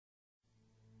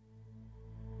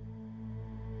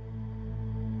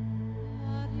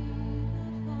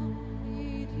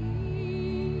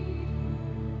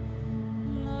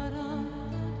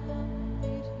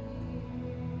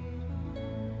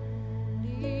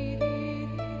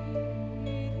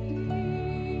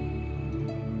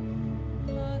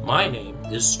My name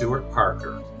is Stuart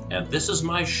Parker, and this is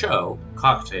my show,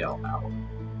 Cocktail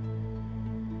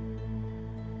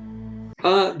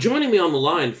Hour. Joining me on the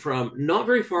line from not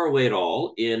very far away at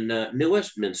all in New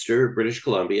Westminster, British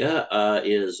Columbia,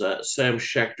 is Sam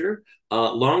Schechter,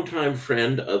 longtime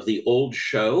friend of the old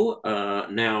show,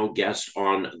 now guest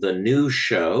on the new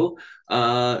show.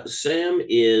 Sam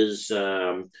is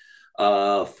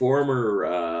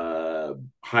former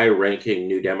high-ranking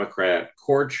New Democrat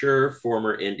courtier,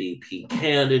 former NDP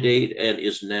candidate, and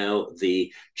is now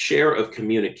the chair of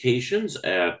communications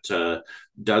at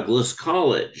Douglas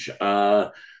College.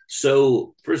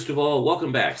 So, first of all,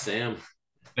 welcome back, Sam.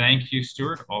 Thank you,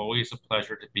 Stuart. Always a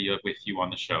pleasure to be with you on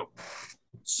the show.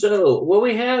 So, what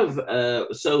we have,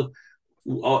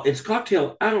 it's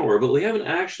cocktail hour, but we haven't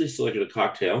actually selected a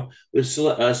cocktail.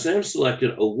 Sam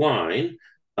selected a wine,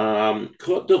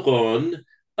 Côte de Rhône,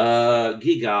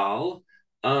 Guigal.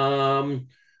 Um,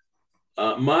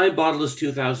 my bottle is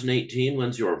 2018.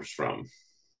 When's yours from?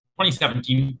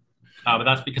 2017, but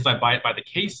that's because I buy it by the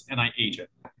case and I age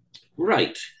it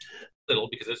Right. a little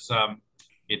because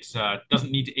it's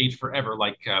doesn't need to age forever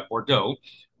like Bordeaux.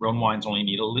 Rhone wines only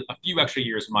need a few extra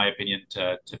years, in my opinion,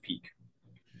 to peak.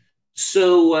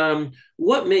 So,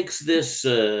 what makes this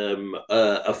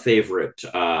a favorite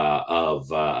of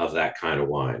that kind of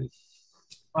wine?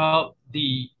 Well,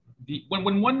 the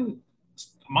when one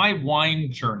my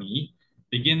wine journey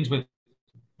begins with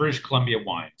British Columbia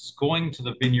wines, going to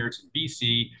the vineyards in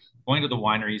BC, going to the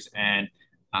wineries, and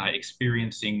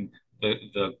experiencing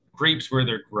the grapes where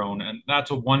they're grown, and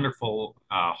that's a wonderful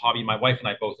hobby. My wife and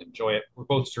I both enjoy it. We're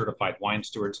both certified wine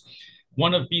stewards.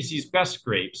 One of BC's best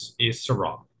grapes is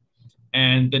Syrah,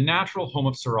 and the natural home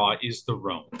of Syrah is the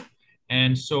Rhone.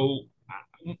 And so,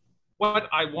 what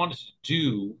I wanted to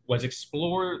do was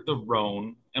explore the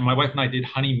Rhone, and my wife and I did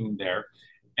honeymoon there,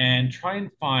 and try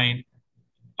and find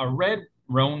a red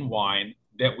Rhone wine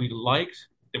that we liked,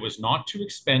 that was not too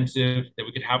expensive, that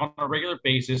we could have on a regular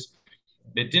basis,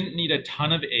 that didn't need a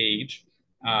ton of age.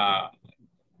 Uh,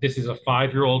 this is a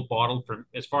 5-year-old bottle. For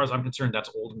as far as I'm concerned,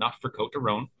 that's old enough for Cote de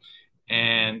Rhone,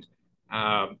 and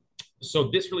um,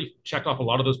 so this really checked off a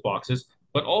lot of those boxes.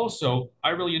 But also, I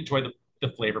really enjoy the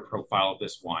flavor profile of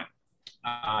this wine.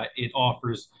 It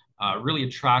offers really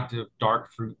attractive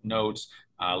dark fruit notes,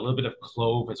 a little bit of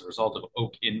clove as a result of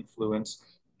oak influence,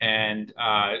 and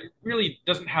really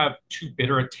doesn't have too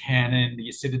bitter a tannin. The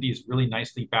acidity is really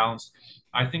nicely balanced.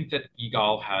 I think that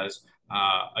Guigal has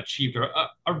achieved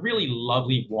a really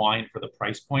lovely wine for the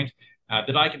price point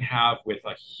that I can have with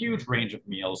a huge range of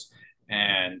meals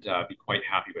and be quite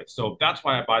happy with. So that's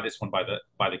why I buy this one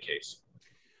by the case.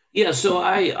 Yeah, so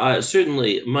I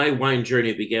certainly my wine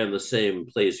journey began the same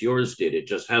place yours did. It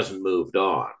just hasn't moved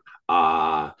on.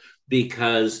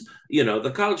 Because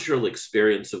the cultural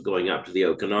experience of going up to the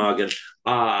Okanagan.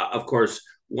 Of course,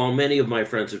 while many of my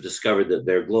friends have discovered that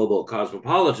they're global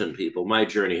cosmopolitan people, my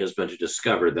journey has been to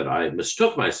discover that I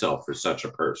mistook myself for such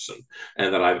a person,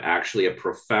 and that I'm actually a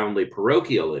profoundly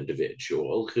parochial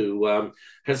individual who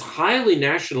has highly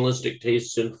nationalistic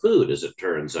tastes in food, as it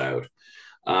turns out.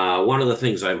 One of the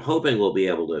things I'm hoping we'll be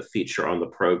able to feature on the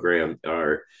program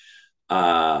are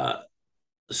uh,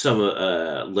 some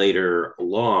later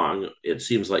along. It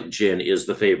seems like gin is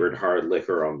the favorite hard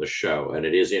liquor on the show, and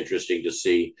it is interesting to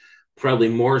see, probably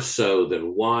more so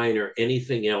than wine or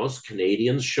anything else,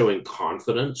 Canadians showing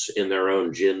confidence in their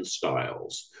own gin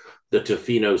styles. The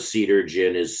Tofino Cedar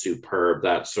gin is superb,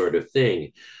 that sort of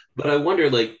thing. But I wonder,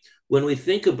 like, when we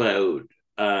think about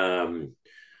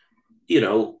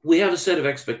we have a set of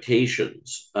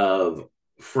expectations of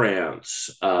France,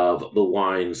 of the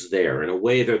wines there. In a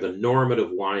way, they're the normative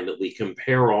wine that we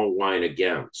compare all wine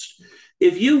against.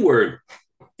 If you were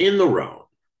in the Rhone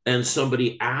and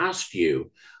somebody asked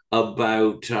you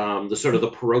about the sort of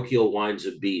the parochial wines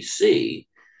of BC,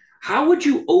 how would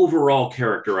you overall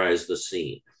characterize the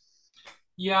scene?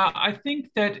 Yeah, I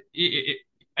think that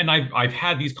and I've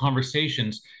had these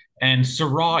conversations, and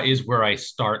Syrah is where I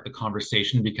start the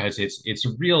conversation because it's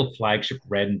a real flagship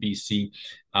red in BC.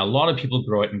 A lot of people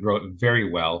grow it and grow it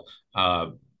very well.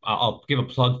 I'll give a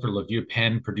plug for Le Vieux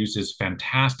Pen, produces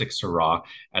fantastic Syrah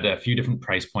at a few different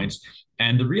price points.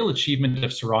 And the real achievement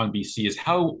of Syrah in BC is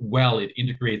how well it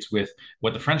integrates with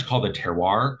what the French call the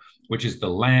terroir, which is the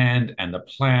land and the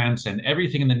plants and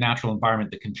everything in the natural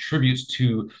environment that contributes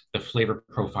to the flavor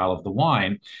profile of the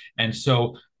wine. And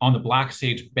so on the Black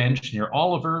Sage bench near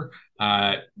Oliver,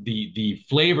 the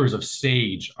flavors of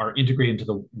sage are integrated into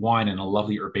the wine in a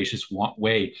lovely herbaceous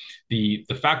way. The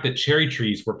fact that cherry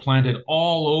trees were planted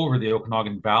all over the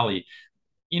Okanagan Valley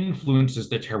influences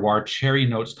the terroir. Cherry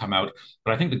notes come out,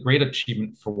 but I think the great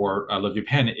achievement for Le Vieux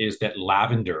Pen is that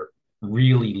lavender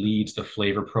really leads the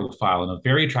flavor profile in a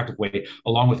very attractive way,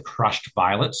 along with crushed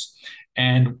violets.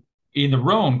 And in the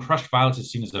Rhone, crushed violets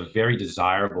is seen as a very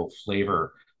desirable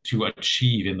flavor to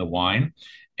achieve in the wine,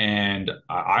 and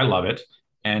I love it.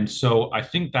 And so I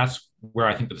think that's where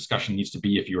I think the discussion needs to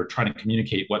be if you are trying to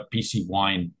communicate what BC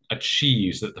wine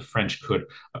achieves that the French could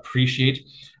appreciate.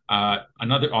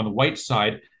 Another on the white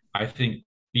side, I think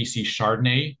BC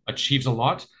Chardonnay achieves a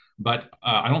lot, but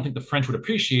I don't think the French would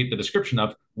appreciate the description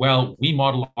of, well, we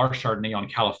model our Chardonnay on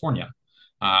California,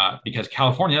 because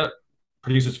California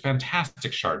produces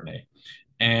fantastic Chardonnay.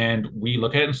 And we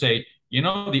look at it and say,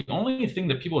 the only thing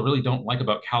that people really don't like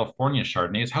about California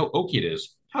Chardonnay is how oaky it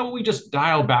is. How about we just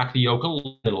dial back the oak a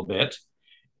little bit,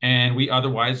 and we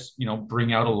otherwise,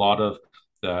 bring out a lot of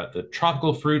the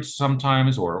tropical fruits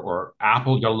sometimes, or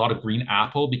apple. You got a lot of green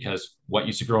apple because what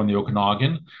used to grow in the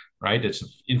Okanagan, right? It's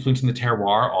influencing the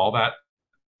terroir, all that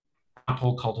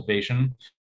apple cultivation,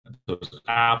 those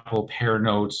apple pear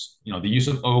notes. The use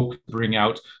of oak bring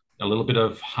out a little bit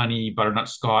of honey, butternut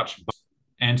scotch.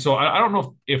 And so I don't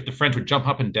know if the French would jump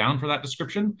up and down for that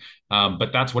description,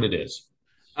 but that's what it is.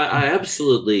 I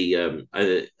absolutely,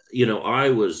 I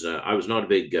was not a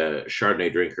big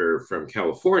Chardonnay drinker from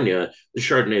California. The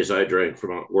Chardonnays I drank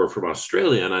were from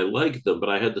Australia, and I liked them, but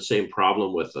I had the same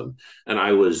problem with them. And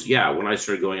when I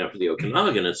started going up to the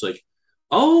Okanagan, it's like,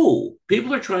 oh,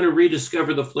 people are trying to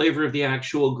rediscover the flavor of the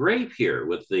actual grape here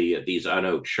with these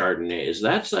unoaked Chardonnays.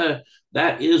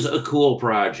 That is a cool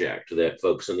project that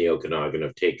folks in the Okanagan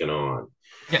have taken on.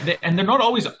 Yeah, and they're not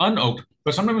always unoaked,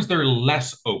 but sometimes they're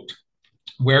less oaked,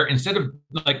 where instead of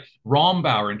like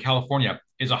Rombauer in California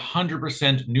is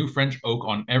 100% new French oak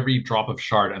on every drop of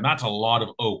chard. And that's a lot of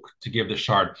oak to give the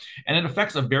chard. And it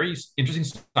affects a very interesting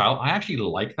style. I actually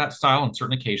like that style on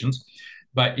certain occasions.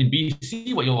 But in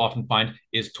BC, what you'll often find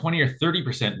is 20 or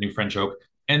 30% new French oak,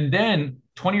 and then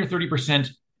 20 or 30%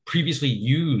 previously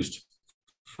used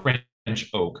French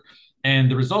oak.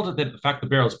 And the result of that, the fact the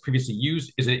barrel is previously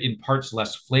used is it imparts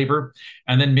less flavor.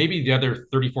 And then maybe the other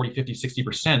 30, 40, 50,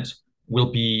 60%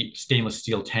 will be stainless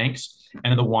steel tanks,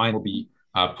 and then the wine will be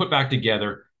put back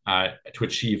together to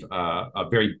achieve a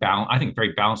very balanced, I think,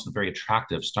 very balanced and very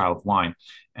attractive style of wine.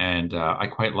 And I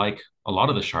quite like a lot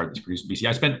of the chard that's produced in BC.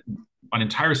 I spent an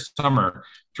entire summer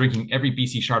drinking every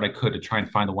BC chard I could to try and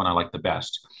find the one I like the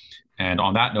best. And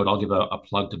on that note, I'll give a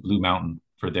plug to Blue Mountain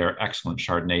for their excellent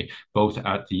Chardonnay, both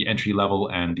at the entry level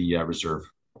and the reserve.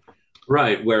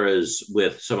 Right. Whereas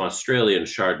with some Australian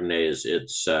Chardonnays,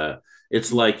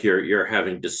 it's like you're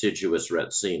having deciduous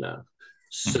Retsina.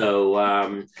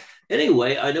 So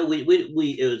anyway, I know we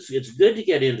it's good to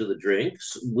get into the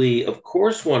drinks. We of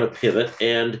course want to pivot,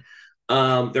 and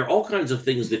there are all kinds of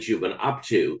things that you've been up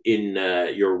to in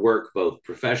your work, both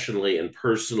professionally and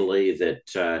personally,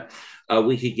 that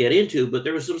we could get into. But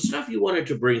there was some stuff you wanted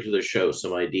to bring to the show,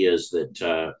 some ideas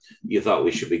that you thought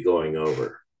we should be going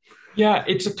over. Yeah,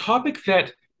 it's a topic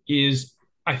that is,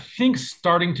 I think,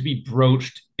 starting to be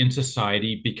broached in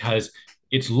society because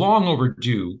it's long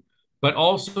overdue, but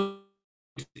also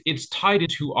it's tied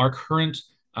into our current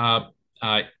uh,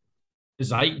 uh,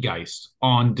 zeitgeist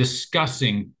on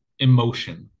discussing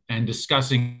emotion and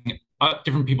discussing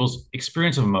different people's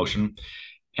experience of emotion.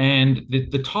 And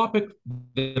the topic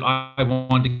that I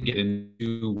wanted to get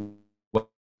into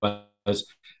was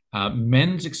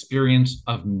men's experience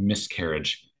of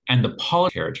miscarriage and the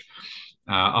politics.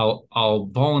 I'll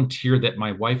volunteer that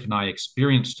my wife and I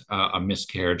experienced a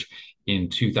miscarriage in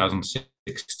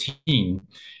 2016,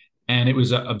 and it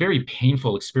was a very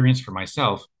painful experience for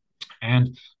myself.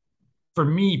 And for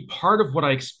me, part of what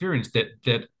I experienced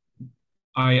that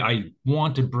I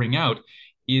want to bring out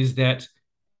is that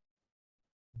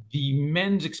the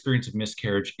men's experience of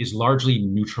miscarriage is largely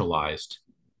neutralized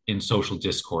in social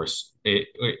discourse,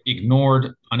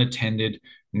 ignored, unattended,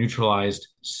 neutralized,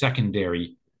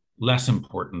 secondary, less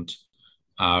important.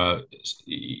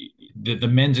 The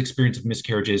men's experience of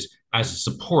miscarriage is as a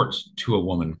support to a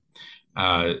woman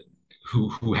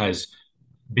who has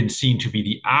been seen to be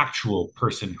the actual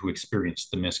person who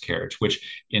experienced the miscarriage,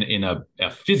 which in a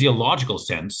physiological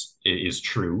sense is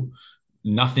true.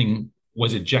 Nothing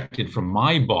was ejected from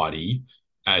my body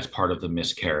as part of the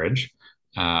miscarriage.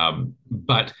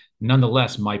 But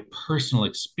nonetheless, my personal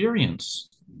experience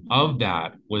of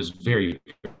that was very,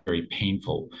 very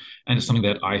painful. And it's something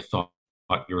that I thought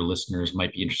your listeners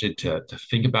might be interested to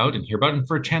think about and hear about, and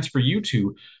for a chance for you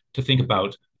to think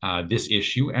about this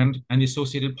issue and the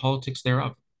associated politics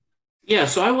thereof. Yeah,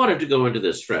 so I wanted to go into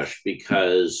this fresh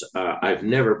because I've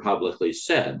never publicly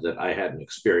said that I had an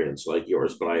experience like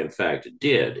yours, but I in fact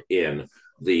did in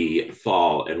the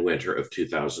fall and winter of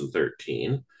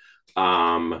 2013.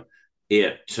 Um,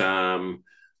 it,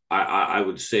 I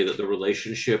would say that the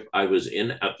relationship I was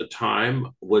in at the time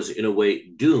was in a way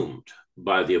doomed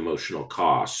by the emotional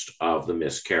cost of the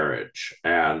miscarriage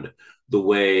and the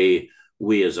way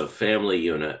we as a family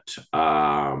unit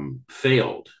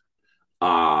failed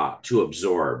to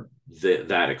absorb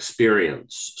that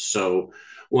experience. So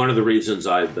one of the reasons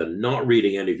I've been not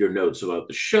reading any of your notes about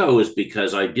the show is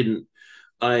because I didn't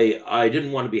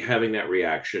want to be having that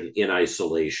reaction in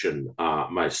isolation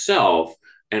myself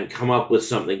and come up with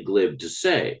something glib to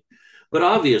say. But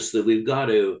obviously, we've got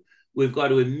to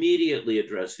immediately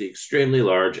address the extremely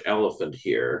large elephant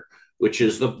here, which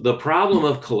is the problem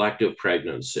of collective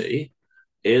pregnancy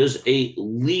is a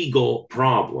legal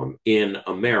problem in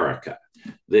America.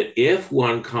 That if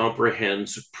one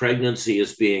comprehends pregnancy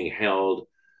as being held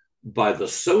by the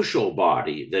social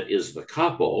body that is the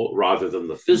couple rather than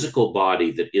the physical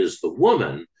body that is the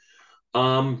woman,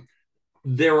 um,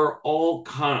 there are all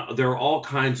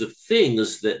kinds of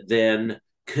things that then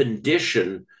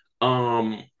condition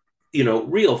um,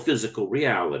 real physical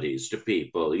realities to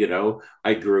people.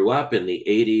 I grew up in the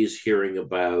 80s hearing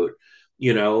about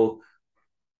you know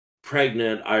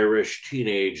pregnant Irish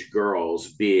teenage girls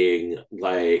being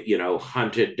like,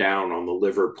 hunted down on the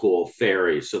Liverpool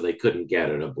ferry so they couldn't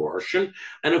get an abortion.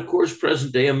 And of course,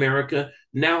 present day America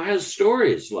now has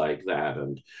stories like that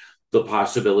and the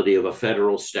possibility of a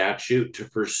federal statute to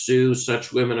pursue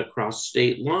such women across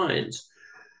state lines.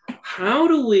 How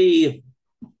do we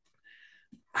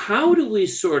how do we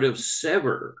sort of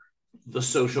sever the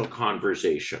social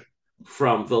conversation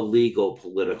from the legal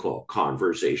political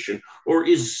conversation, or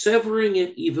is severing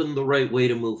it even the right way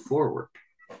to move forward?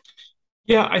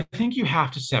 Yeah, I think you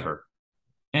have to sever.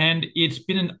 And it's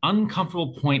been an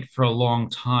uncomfortable point for a long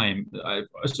time.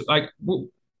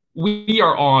 We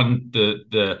are on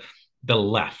the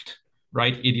left,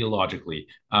 right, ideologically.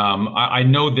 I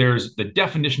know there's the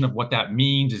definition of what that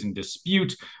means is in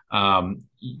dispute.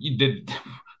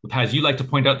 As you like to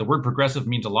point out, the word progressive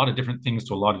means a lot of different things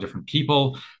to a lot of different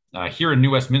people. Here in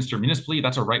New Westminster municipally,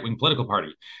 that's a right-wing political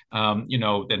party,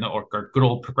 then or good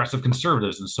old progressive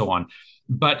conservatives and so on.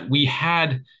 But we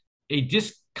had a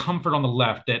discomfort on the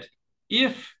left that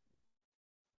if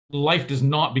life does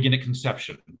not begin at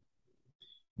conception,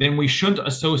 then we shouldn't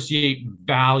associate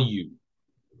value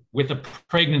with a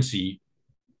pregnancy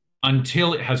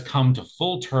until it has come to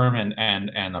full term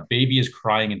and a baby is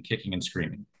crying and kicking and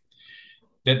screaming.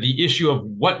 That the issue of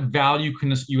what value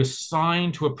can you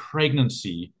assign to a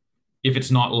pregnancy if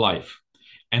it's not life,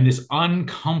 and this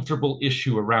uncomfortable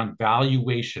issue around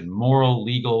valuation, moral,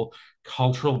 legal,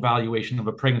 cultural valuation of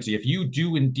a pregnancy. If you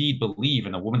do indeed believe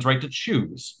in a woman's right to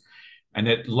choose and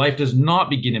that life does not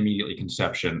begin immediately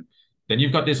conception, then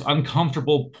you've got this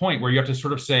uncomfortable point where you have to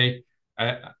sort of say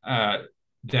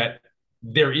that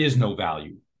there is no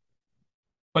value.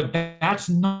 But that's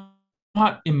not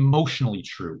emotionally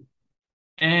true.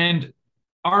 And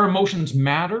our emotions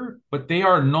matter, but they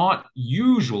are not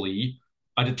usually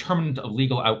a determinant of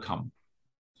legal outcome.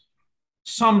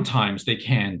 Sometimes they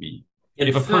can be. In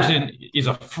If a fact, person is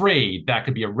afraid, that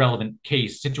could be a relevant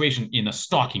case situation in a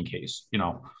stalking case.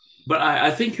 but I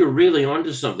think you're really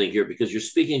onto something here because you're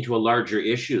speaking to a larger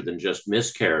issue than just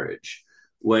miscarriage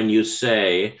when you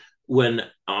say when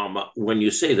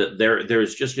you say that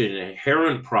there's just an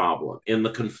inherent problem in the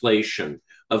conflation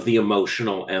of the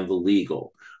emotional and the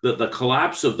legal, that the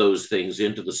collapse of those things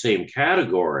into the same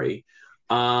category,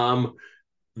 um,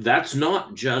 that's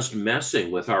not just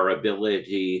messing with our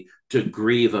ability to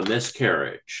grieve a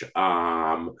miscarriage.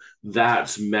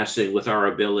 That's messing with our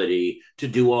ability to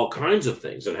do all kinds of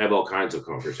things and have all kinds of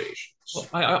Well, conversations.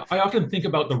 I often think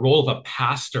about the role of a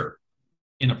pastor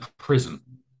in a prison.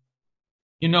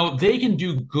 They can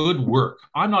do good work.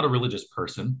 I'm not a religious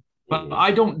person, but Mm-hmm.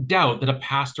 I don't doubt that a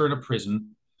pastor in a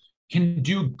prison can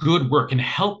do good work, can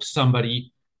help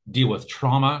somebody deal with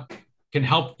trauma, can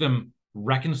help them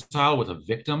reconcile with a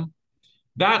victim.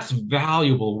 That's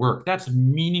valuable work. That's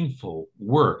meaningful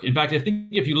work. In fact, I think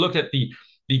if you looked at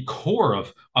the core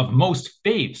of most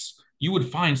faiths, you would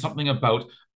find something about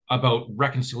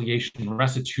reconciliation,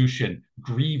 restitution,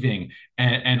 grieving,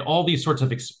 and all these sorts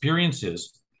of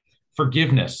experiences,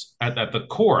 forgiveness at the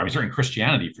core. I mean, certainly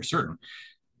Christianity for certain.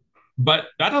 But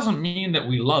that doesn't mean that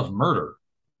we love murder.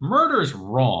 Murder is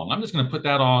wrong. I'm just going to put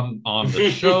that on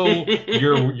the show.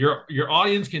 Your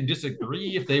audience can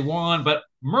disagree if they want, but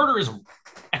murder is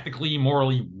ethically,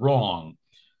 morally wrong.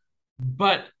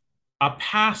 But a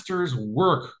pastor's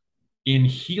work in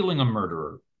healing a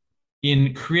murderer,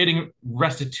 in creating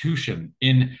restitution,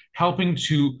 in helping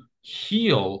to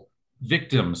heal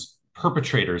victims,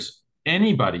 perpetrators,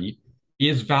 anybody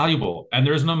is valuable. And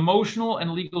there's an emotional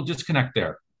and legal disconnect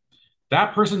there.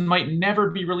 That person might never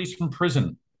be released from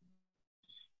prison,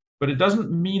 but it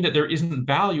doesn't mean that there isn't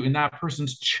value in that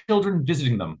person's children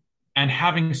visiting them and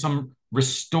having some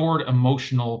restored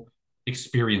emotional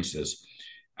experiences.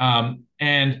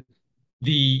 And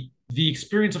the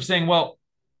experience of saying, well,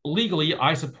 legally,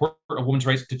 I support a woman's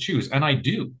rights to choose, and I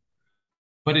do.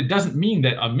 But it doesn't mean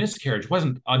that a miscarriage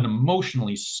wasn't an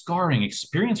emotionally scarring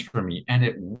experience for me, and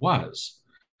it was.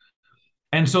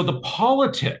 And so the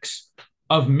politics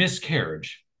of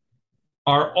miscarriage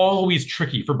are always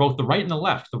tricky for both the right and the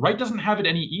left. The right doesn't have it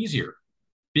any easier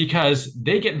because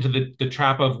they get into the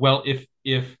trap of, well, if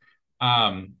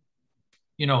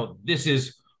this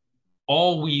is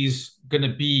always going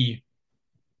to be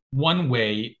one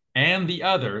way and the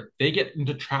other, they get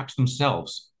into traps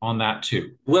themselves on that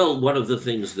too. Well, one of the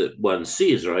things that one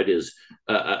sees, right, is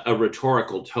a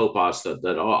rhetorical topos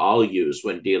that I'll use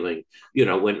when dealing,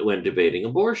 when debating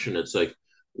abortion. It's like,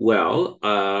 well,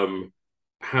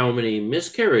 how many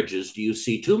miscarriages do you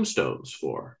see tombstones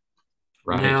for?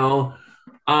 Right. Now,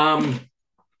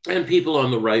 and people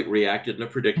on the right reacted in a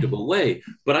predictable way.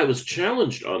 But I was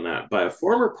challenged on that by a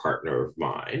former partner of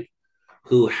mine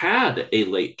who had a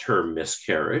late term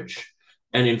miscarriage,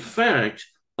 and in fact,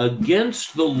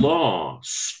 against the law,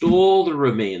 stole the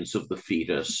remains of the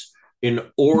fetus in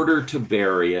order to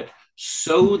bury it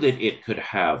so that it could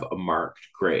have a marked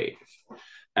grave.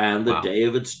 And the Wow. day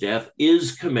of its death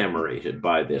is commemorated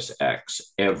by this X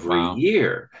every Wow.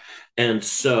 year. And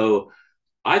so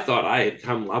I thought I had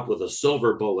come up with a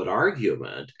silver bullet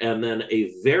argument. And then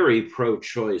a very pro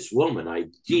choice woman I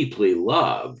deeply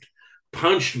loved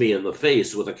punched me in the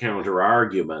face with a counter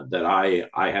argument that I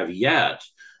have yet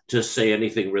to say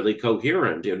anything really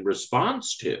coherent in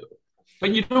response to.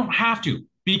 But you don't have to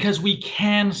because we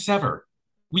can sever.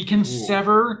 We can Ooh.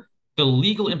 sever the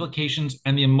legal implications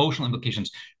and the emotional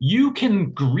implications. You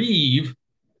can grieve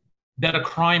that a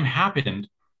crime happened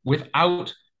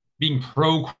without being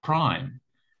pro crime,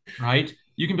 right?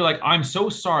 You can be like, I'm so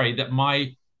sorry that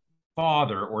my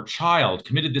father or child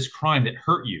committed this crime that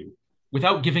hurt you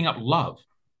without giving up love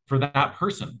for that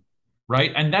person,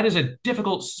 right? And that is a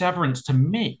difficult severance to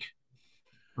make,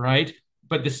 right?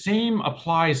 But the same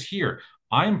applies here.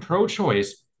 I'm pro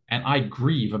choice and I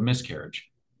grieve a miscarriage.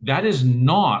 That is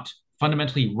not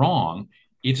fundamentally wrong.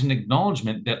 It's an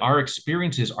acknowledgement that our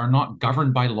experiences are not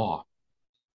governed by law,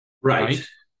 Right. right?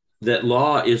 That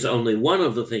law is only one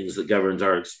of the things that governs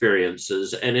our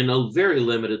experiences, and in a very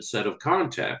limited set of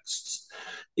contexts.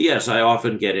 Yes, I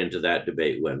often get into that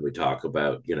debate when we talk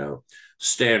about,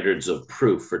 standards of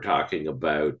proof for talking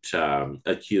about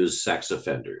accused sex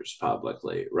offenders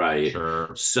publicly, right? Sure.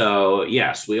 So,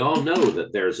 yes, we all know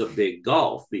that there's a big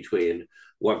gulf between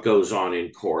what goes on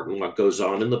in court and what goes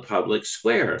on in the public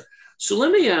square. So,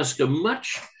 let me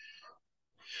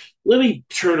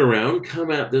turn around,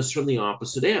 come at this from the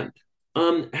opposite end.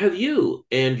 Have you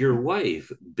and your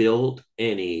wife built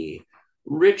any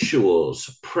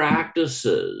rituals,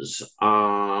 practices,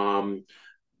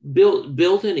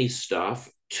 built any stuff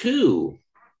to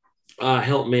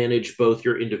help manage both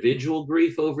your individual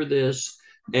grief over this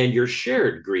and your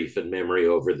shared grief and memory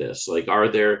over this? Like, are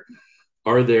there,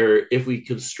 if we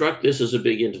construct this as a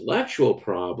big intellectual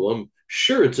problem,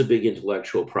 sure, it's a big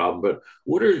intellectual problem, but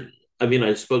I mean,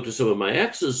 I spoke to some of my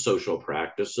ex's social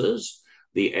practices,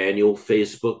 the annual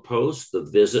Facebook post, the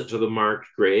visit to the marked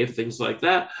grave, things like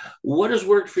that. What has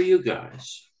worked for you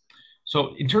guys?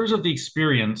 So, in terms of the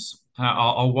experience,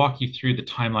 I'll walk you through the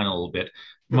timeline a little bit.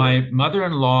 My Sure.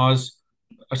 mother-in-law's,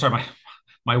 sorry,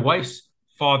 my wife's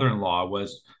father-in-law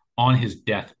was on his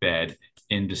deathbed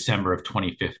in December of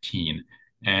 2015,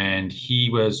 and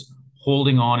he was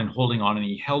holding on, and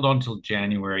he held on until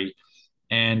January.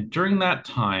 And during that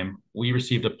time, we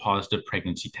received a positive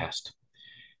pregnancy test,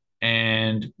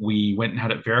 and we went and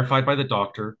had it verified by the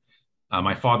doctor.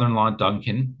 My father-in-law,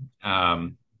 Duncan,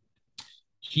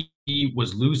 he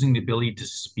was losing the ability to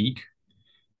speak.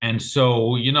 And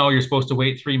so, you're supposed to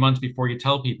wait 3 months before you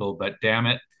tell people, but damn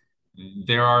it,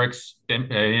 there are,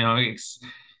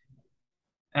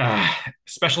 uh,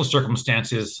 special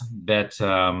circumstances that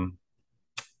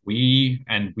we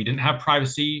didn't have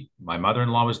privacy. My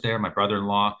mother-in-law was there, my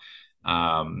brother-in-law.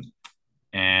 Um,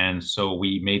 and so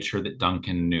we made sure that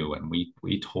Duncan knew, and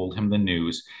we told him the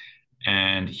news.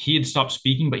 And he had stopped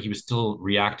speaking, but he was still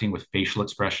reacting with facial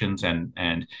expressions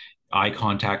and eye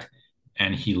contact.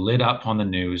 And he lit up on the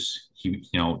news.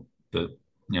 The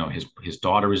his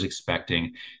daughter was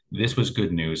expecting. This was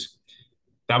good news.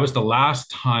 That was the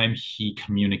last time he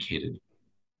communicated.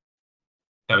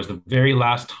 That was the very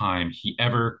last time he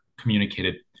ever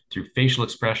communicated through facial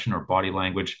expression or body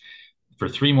language. For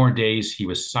 3 more days, he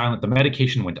was silent. The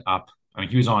medication went up. I mean,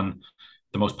 he was on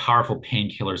the most powerful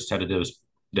painkillers, sedatives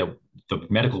that the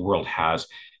medical world has.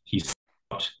 He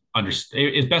stopped.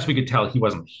 As best we could tell, he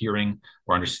wasn't hearing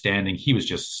or understanding. He was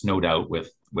just snowed out with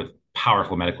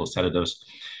powerful medical sedatives,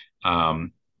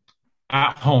 um,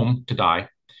 at home to die.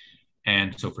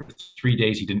 And so for 3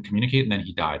 days, he didn't communicate, and then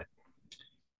he died.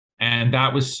 And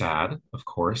that was sad, of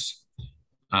course.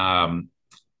 Um,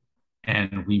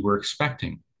 and we were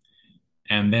expecting.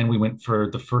 And then we went for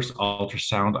the first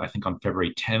ultrasound, I think on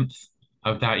February 10th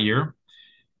of that year.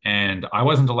 And I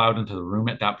wasn't allowed into the room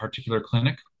at that particular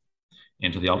clinic,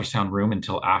 into the ultrasound room,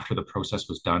 until after the process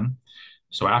was done.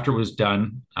 So after it was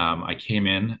done, I came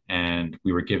in and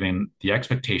we were given the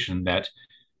expectation that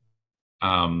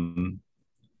um,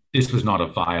 this was not a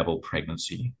viable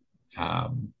pregnancy.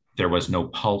 There was no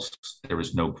pulse, there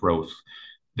was no growth,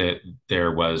 that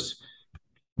there was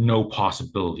no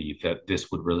possibility that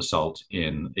this would result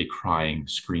in a crying,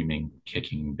 screaming,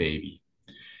 kicking baby,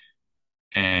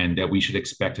 and that we should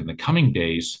expect in the coming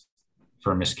days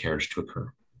for a miscarriage to occur.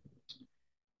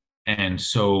 And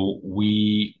so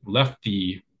we left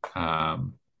the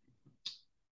um,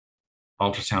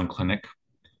 ultrasound clinic,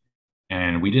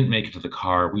 and we didn't make it to the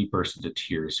car. We burst into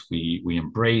tears. We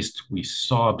embraced. We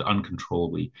sobbed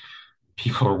uncontrollably.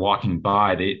 People were walking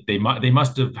by. They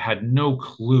must have had no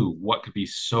clue what could be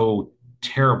so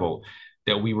terrible,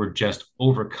 that we were just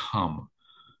overcome.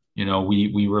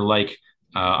 We were like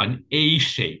an A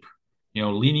shape,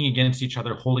 leaning against each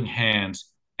other, holding hands,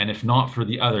 and if not for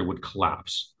the other, would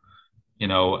collapse. You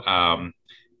know,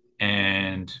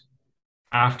 and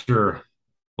after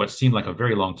what seemed like a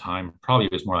very long time, probably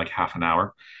it was more like half an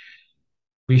hour,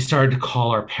 we started to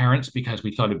call our parents because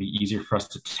we thought it'd be easier for us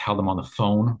to tell them on the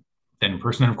phone than in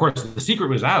person. And of course, the secret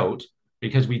was out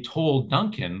because we told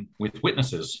Duncan with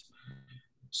witnesses.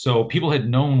 So people had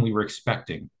known we were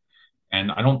expecting.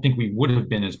 And I don't think we would have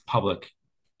been as public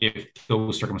if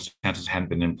those circumstances hadn't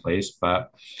been in place. But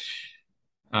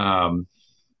um,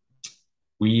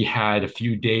 we had a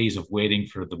few days of waiting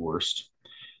for the worst.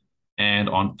 And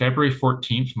on February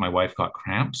 14th, my wife got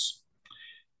cramps,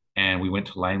 and we went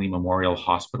to Langley Memorial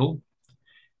Hospital,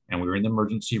 and we were in the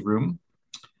emergency room,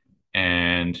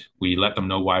 and we let them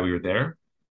know why we were there.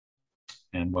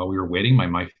 And while we were waiting,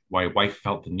 my wife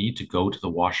felt the need to go to the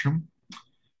washroom,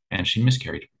 and she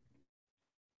miscarried.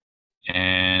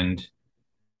 And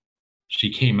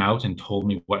she came out and told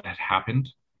me what had happened.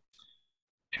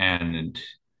 And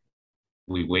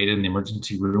we waited in the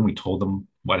emergency room. We told them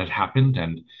what had happened,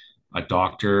 and a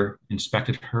doctor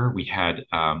inspected her. We had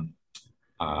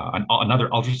another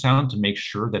ultrasound to make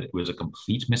sure that it was a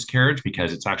complete miscarriage,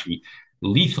 because it's actually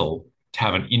lethal to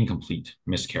have an incomplete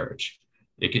miscarriage.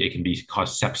 It can be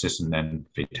cause sepsis and then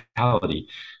fatality.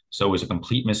 So it was a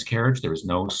complete miscarriage. There was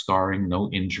no scarring, no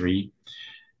injury.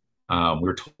 We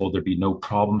were told there'd be no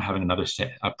problem having another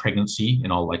pregnancy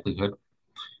in all likelihood.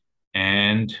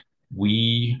 And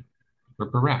we were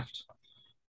bereft.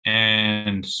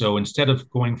 And so instead of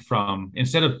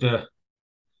the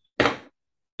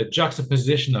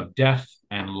juxtaposition of death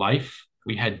and life,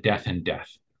 we had death and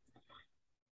death.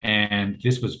 And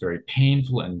this was very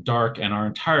painful and dark, and our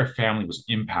entire family was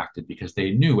impacted because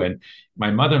they knew. And my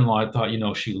mother-in-law thought,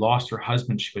 she lost her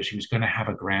husband, but she was going to have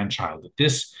a grandchild.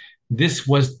 This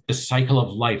was the cycle of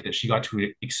life that she got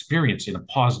to experience in a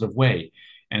positive way.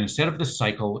 And instead of the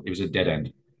cycle, it was a dead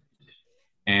end.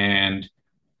 And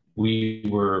we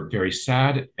were very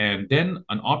sad. And then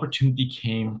an opportunity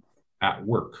came at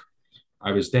work.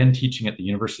 I was then teaching at the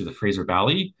University of the Fraser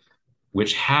Valley,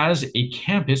 which has a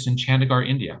campus in Chandigarh,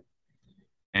 India.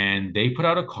 And they put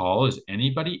out a call: is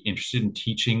anybody interested in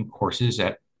teaching courses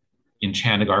in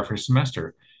Chandigarh for a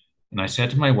semester? And I said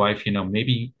to my wife,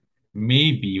 maybe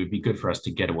it would be good for us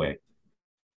to get away,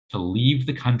 to leave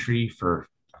the country for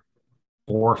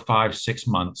 4, 5, 6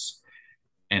 months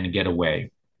and get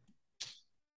away.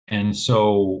 And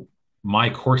so my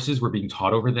courses were being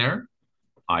taught over there.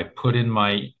 I put in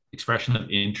my expression of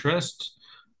interest.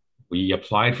 We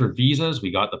applied for visas.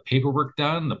 We got the paperwork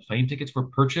done. The plane tickets were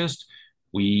purchased.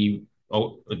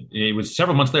 It was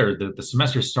several months later. The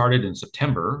semester started in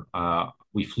September.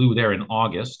 We flew there in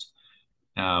August.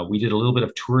 We did a little bit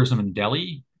of tourism in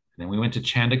Delhi. And then we went to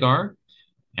Chandigarh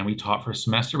and we taught for a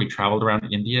semester. We traveled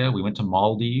around India. We went to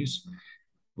Maldives.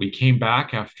 We came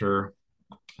back after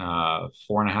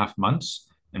 4.5 months.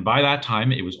 And by that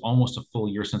time, it was almost a full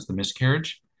year since the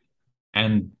miscarriage.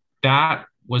 And that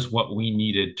was what we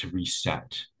needed to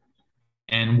reset.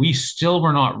 And we still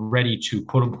were not ready to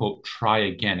quote unquote try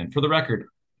again. And for the record,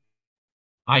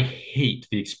 I hate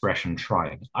the expression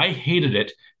trying. I hated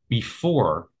it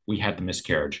before we had the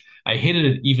miscarriage. I hated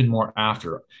it even more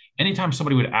after. Anytime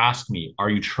somebody would ask me, "Are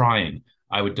you trying?"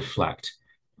 I would deflect.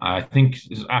 I think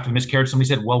after the miscarriage, somebody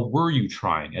said, "Well, were you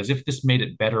trying?" As if this made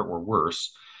it better or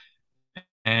worse.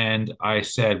 And I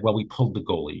said, "Well, we pulled the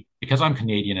goalie," because I'm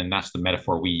Canadian and that's the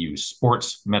metaphor we use,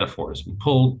 sports metaphors. We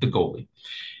pulled the goalie.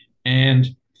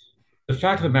 And the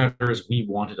fact of the matter is, we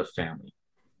wanted a family.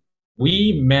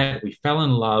 We met, we fell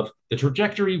in love. The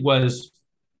trajectory was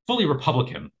fully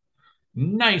Republican.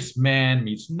 Nice man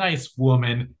meets nice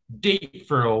woman, date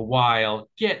for a while,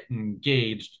 get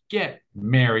engaged, get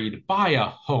married, buy a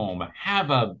home, have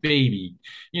a baby,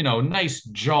 nice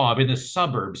job in the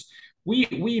suburbs.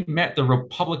 We met the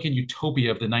Republican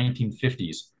utopia of the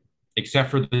 1950s, except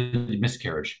for the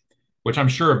miscarriage, which I'm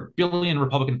sure a billion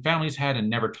Republican families had and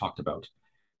never talked about.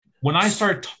 When I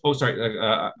started, oh, sorry,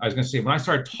 I was going to say, when I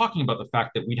started talking about the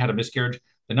fact that we'd had a miscarriage,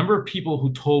 the number of people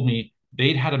who told me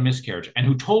they'd had a miscarriage and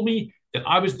who told me that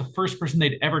I was the first person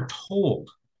they'd ever told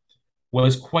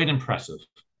was quite impressive.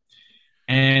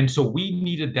 And so we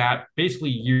needed that basically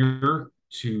year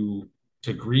to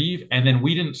grieve, and then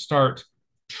we didn't start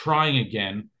trying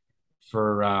again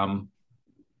for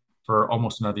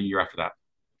almost another year after that.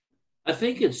 I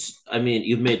think I mean,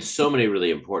 you've made so many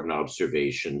really important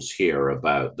observations here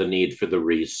about the need for the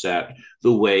reset,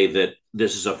 the way that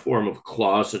this is a form of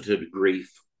closeted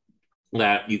grief,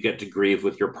 that you get to grieve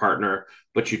with your partner,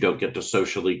 but you don't get to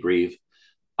socially grieve.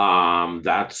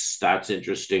 That's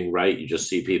interesting, right? You just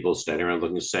see people standing around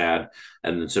looking sad,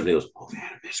 and then somebody goes, "Oh, they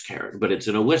had a miscarriage," but it's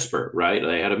in a whisper, right?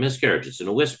 They had a miscarriage, it's in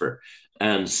a whisper.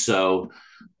 And so,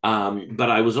 but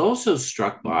I was also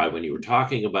struck by when you were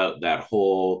talking about that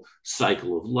whole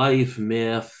cycle of life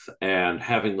myth and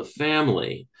having the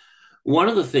family. One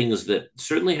of the things that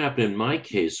certainly happened in my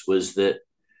case was that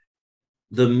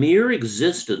the mere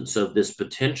existence of this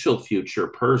potential future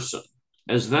person,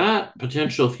 as that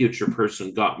potential future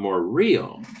person got more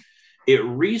real, it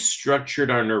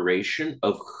restructured our narration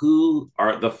of who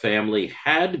the family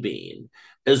had been,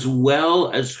 as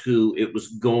well as who it was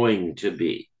going to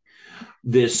be.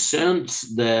 This sense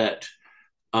that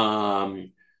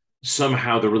um,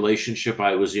 somehow the relationship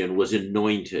I was in was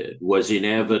anointed, was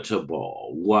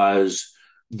inevitable, was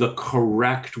the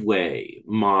correct way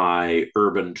my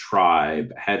urban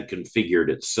tribe had configured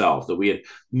itself, that we had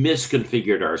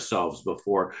misconfigured ourselves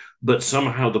before, but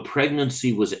somehow the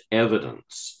pregnancy was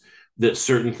evidence that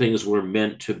certain things were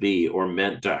meant to be or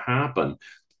meant to happen.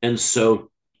 And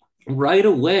so right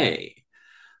away,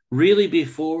 really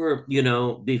before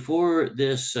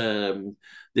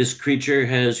this creature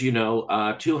has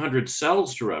 200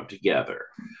 cells to rub together,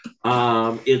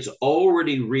 it's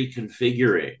already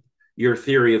reconfiguring your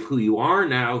theory of who you are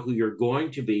now, who you're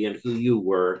going to be, and who you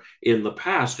were in the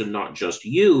past. And not just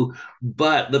you,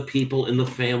 but the people in the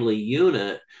family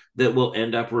unit that will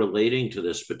end up relating to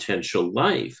this potential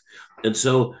life. And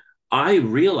so I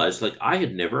realized, like, I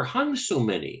had never hung so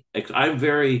many. Like, I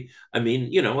mean,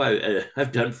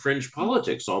 I've done fringe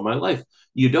politics all my life.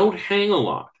 You don't hang a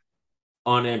lot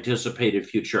on anticipated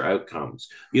future outcomes.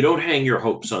 You don't hang your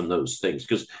hopes on those things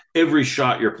because every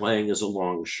shot you're playing is a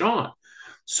long shot.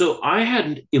 So I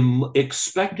hadn't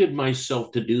expected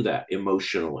myself to do that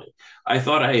emotionally. I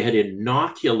thought I had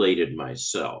inoculated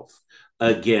myself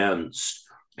against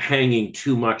hanging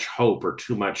too much hope or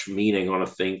too much meaning on a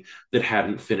thing that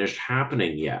hadn't finished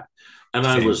happening yet. And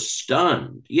I Same. was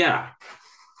stunned. Yeah,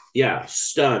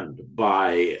 stunned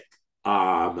by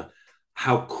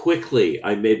how quickly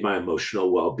I made my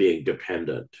emotional well-being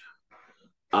dependent.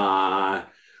 Uh,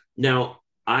 Now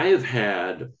I've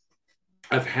had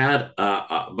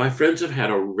my friends have had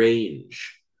a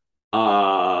range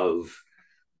of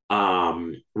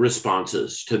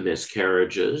responses to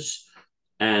miscarriages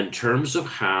and terms of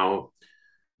how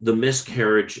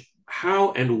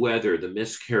and whether the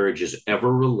miscarriage is ever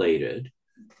related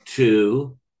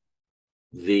to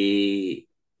the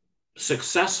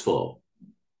successful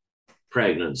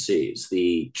pregnancies,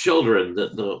 the children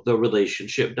that the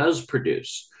relationship does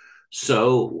produce.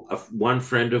 So, one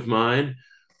friend of mine,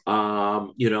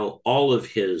 all of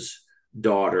his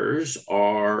daughters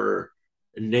are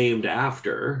named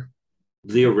after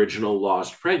the original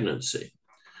lost pregnancy.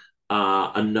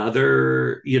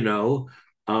 Another,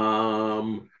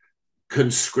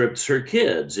 conscripts her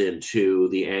kids into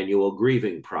the annual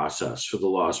grieving process for the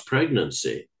lost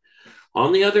pregnancy.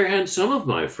 On the other hand, some of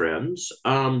my friends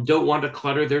don't want to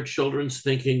clutter their children's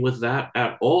thinking with that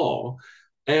at all.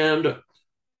 And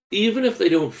even if they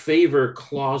don't favor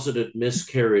closeted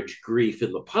miscarriage grief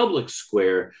in the public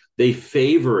square, they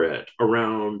favor it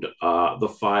around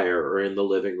the fire or in the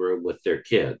living room with their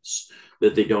kids,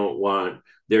 that they don't want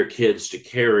their kids to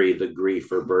carry the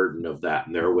grief or burden of that.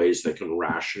 And there are ways that can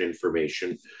ration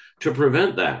information to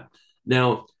prevent that.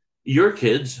 Now, your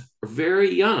kids are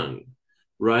very young,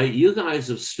 right? You guys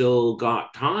have still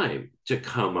got time to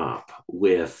come up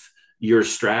with your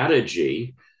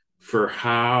strategy for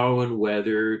how and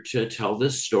whether to tell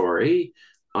this story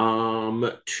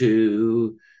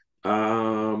to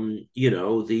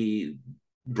the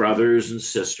brothers and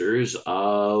sisters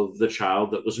of the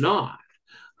child that was not.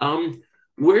 Um,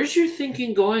 where's your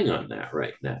thinking going on that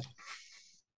right now?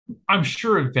 I'm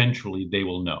sure eventually they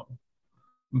will know,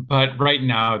 but right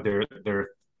now they're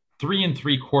 3 and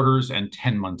 3/4 and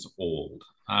 10 months old.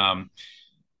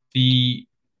 The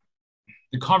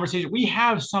the conversation we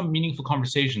have some meaningful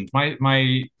conversations. My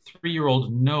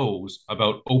 3-year-old knows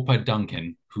about Opa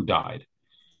Duncan who died.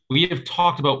 We have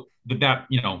talked about that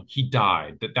he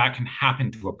died, that can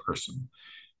happen to a person.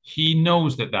 He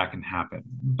knows that can happen,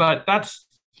 but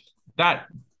that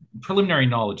preliminary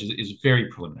knowledge is very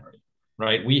preliminary,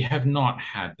 right? We have not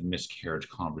had the miscarriage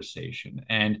conversation,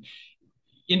 and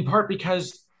in part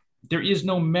because there is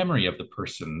no memory of the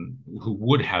person who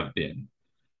would have been.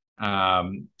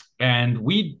 Um, and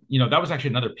that was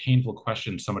actually another painful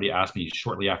question somebody asked me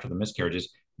shortly after the miscarriages.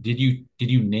 Did you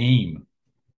name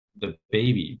the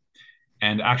baby?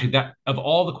 And actually, that of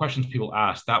all the questions people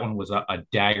asked, that one was a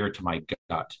dagger to my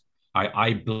gut.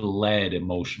 I bled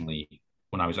emotionally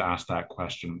when I was asked that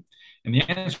question. And the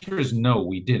answer is no,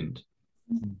 we didn't.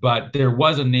 But there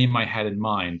was a name I had in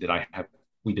mind that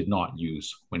we did not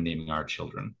use when naming our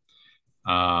children.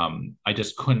 I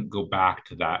just couldn't go back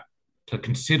to that, to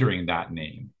considering that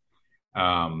name.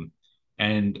 Um,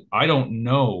 and I don't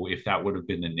know if that would have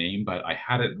been the name, but I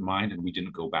had it in mind and we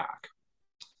didn't go back.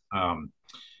 Um,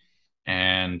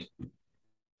 and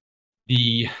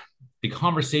the the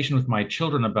conversation with my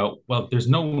children about, well, there's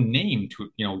no name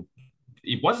to,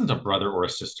 it wasn't a brother or a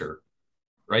sister,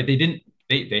 right?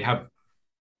 They have,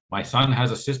 my son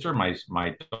has a sister, my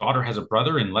daughter has a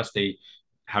brother, unless they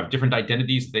have different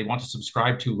identities they want to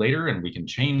subscribe to later, and we can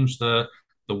change the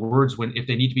words when if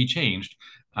they need to be changed.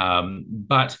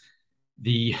 But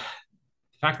the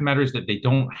fact of the matter is that they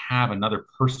don't have another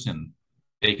person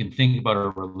they can think about or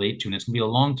relate to, and it's going to be a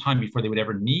long time before they would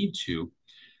ever need to.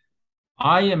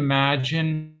 I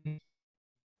imagine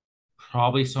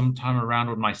probably sometime around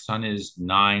when my son is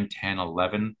 9, 10,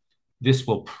 11, this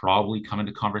will probably come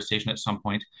into conversation at some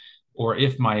point. Or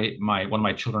if my one of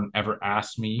my children ever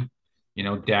asks me,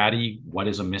 Daddy, what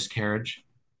is a miscarriage?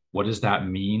 What does that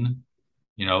mean?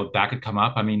 That could come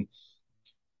up. I mean,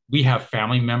 we have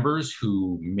family members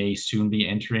who may soon be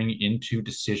entering into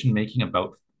decision making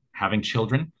about having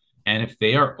children. And if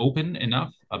they are open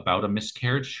enough about a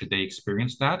miscarriage, should they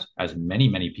experience that, as many,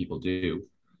 many people do,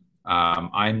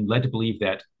 I'm led to believe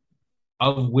that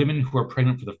of women who are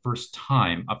pregnant for the first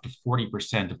time, up to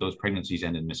 40% of those pregnancies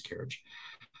end in miscarriage.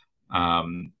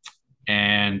 Um,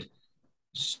 and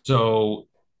so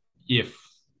if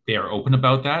they are open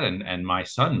about that, and my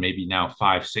son, maybe now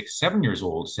 5, 6, 7 years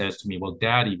old, says to me, well,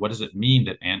 Daddy, what does it mean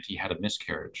that Auntie had a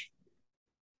miscarriage?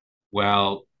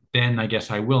 Well, then I guess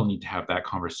I will need to have that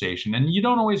conversation. And you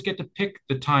don't always get to pick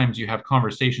the times you have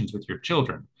conversations with your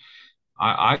children.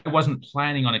 I wasn't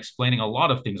planning on explaining a lot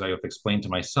of things I have explained to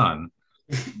my son,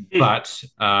 but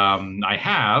I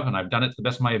have, and I've done it to the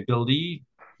best of my ability,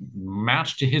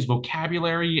 matched to his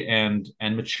vocabulary and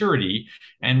maturity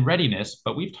and readiness.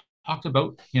 But we've talked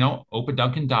about, Opa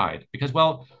Duncan died because,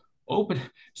 well, Opa.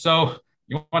 So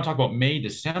you want to talk about May,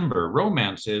 December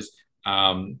romances?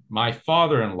 My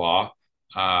father-in-law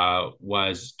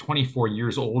was 24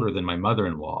 years older than my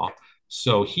mother-in-law,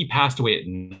 so he passed away at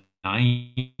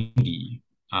 90,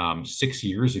 6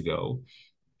 years ago,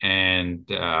 and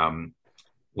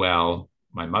well,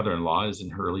 my mother-in-law is in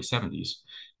her early 70s.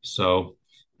 So,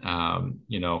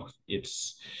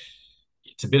 it's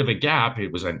a bit of a gap.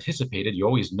 It was anticipated. You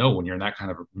always know when you're in that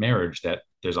kind of marriage that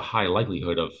there's a high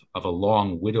likelihood of a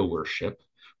long widowership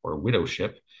or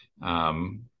widowship.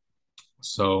 Um,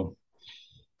 so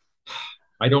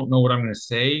I don't know what I'm going to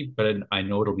say, but I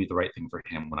know it'll be the right thing for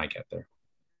him when I get there.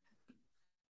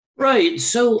 Right.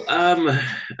 So,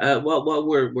 well,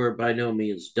 we're by no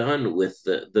means done with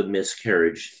the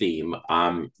miscarriage theme.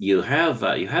 You have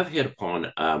hit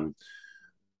upon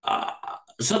uh,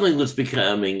 something that's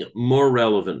becoming more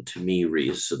relevant to me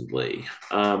recently.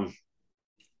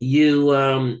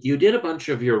 You did a bunch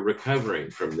of your recovering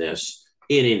from this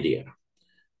in India,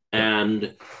 Yep.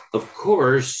 and of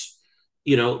course,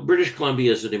 British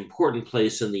Columbia is an important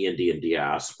place in the Indian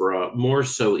diaspora, more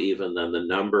so even than the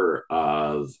number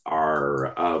of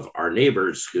our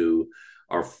neighbors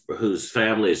are whose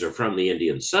families are from the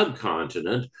Indian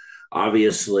subcontinent.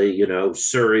 Obviously,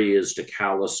 Surrey is to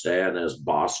Calistan as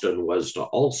Boston was to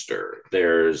Ulster.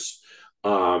 There's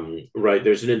an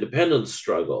independence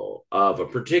struggle of a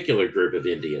particular group of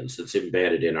Indians that's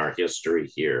embedded in our history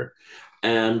here.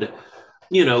 And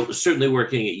certainly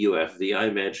working at UFV, I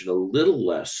imagine a little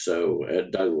less so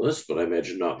at Douglas, but I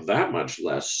imagine not that much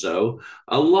less so.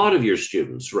 A lot of your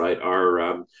students, right,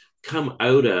 are come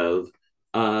out of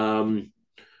um,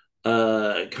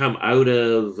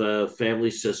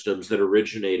 family systems that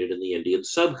originated in the Indian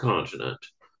subcontinent,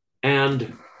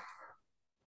 and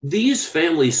these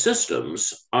family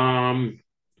systems,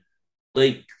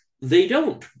 like they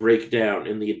don't break down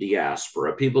in the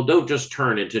diaspora. People don't just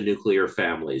turn into nuclear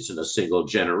families in a single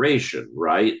generation,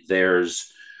 right?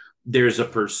 There's a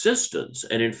persistence.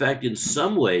 And in fact, in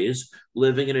some ways,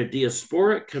 living in a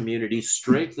diasporic community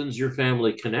strengthens your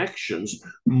family connections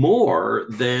more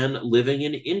than living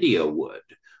in India would.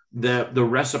 The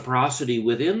reciprocity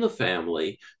within the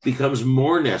family becomes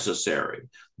more necessary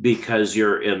because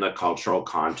you're in the cultural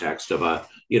context of a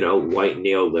white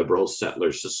neoliberal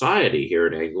settler society here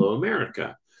in Anglo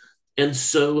America. And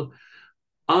so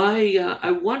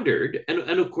I wondered, and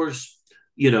of course,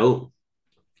 you know,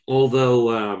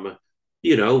 although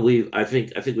we I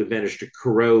think we've managed to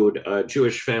corrode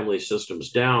Jewish family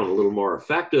systems down a little more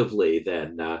effectively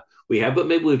than we have, but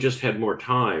maybe we've just had more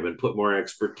time and put more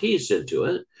expertise into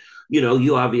it.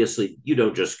 You obviously you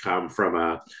don't just come from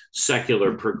a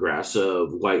secular progressive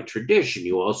white tradition.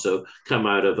 You also come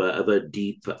out of a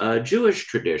deep Jewish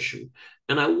tradition.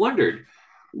 And I wondered,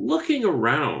 looking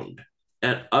around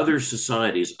at other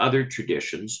societies, other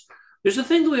traditions, there's a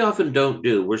thing that we often don't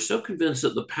do. We're so convinced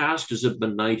that the past is a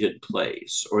benighted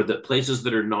place, or that places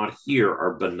that are not here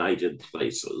are benighted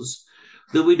places,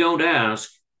 that we don't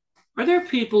ask, are there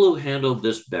people who handled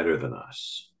this better than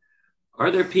us? Are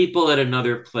there people at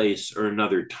another place or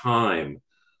another time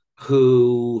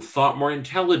who thought more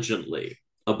intelligently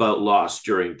about loss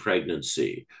during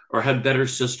pregnancy or had better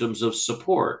systems of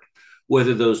support?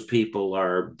 Whether those people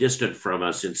are distant from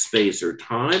us in space or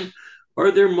time,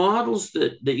 are there models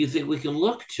that you think we can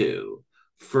look to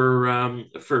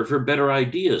for better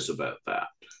ideas about that?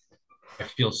 I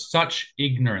feel such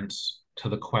ignorance to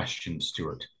the question,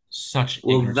 Stuart. Such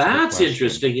Well, ignorance to the that's question.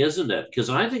 interesting, isn't it? Because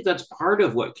I think that's part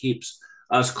of what keeps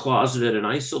us closeted and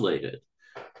isolated.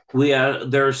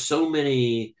 There are so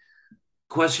many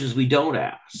questions we don't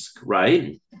ask,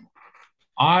 right?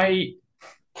 I,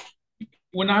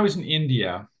 when I was in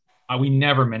India, we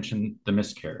never mentioned the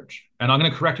miscarriage. And I'm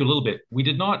going to correct you a little bit. We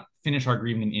did not finish our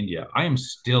grieving in India. I am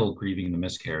still grieving the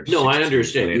miscarriage No, I 62 years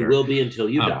understand. You later. will be until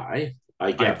you Um, die. I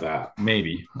I get that.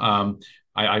 maybe. I'm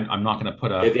not going to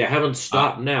put If you haven't a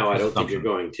stopped now, I don't think you're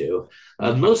presumption. going to.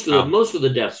 Okay. Most of the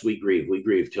deaths we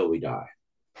grieve till we die.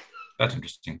 That's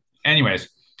interesting. Anyways,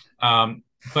 um,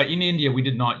 but in India, we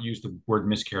did not use the word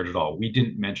miscarriage at all. We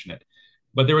didn't mention it.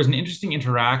 But there was an interesting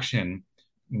interaction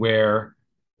where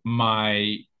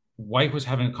my wife was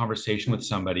having a conversation with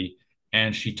somebody,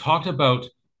 and she talked about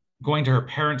going to her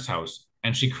parents' house,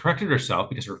 and she corrected herself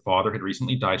because her father had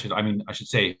recently died. I should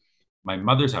say my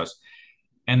mother's house.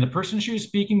 And the person she was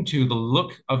speaking to, the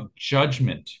look of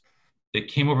judgment that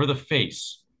came over the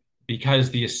face, because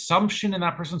the assumption in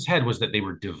that person's head was that they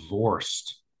were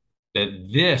divorced, that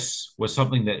this was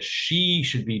something that she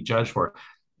should be judged for.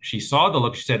 She saw the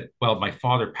look. She said, well, my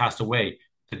father passed away.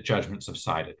 The judgment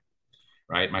subsided,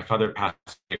 right? My father passed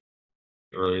away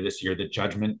earlier this year. The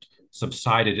judgment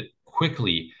subsided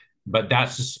quickly. But that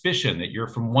suspicion that you're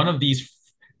from one of these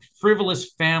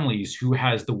frivolous families who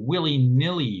has the willy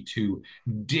nilly to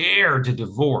dare to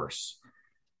divorce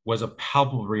was a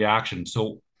palpable reaction.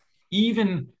 So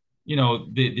even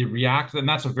the react, and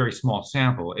that's a very small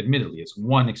sample. Admittedly, it's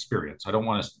one experience. I don't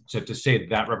want to say that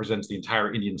that represents the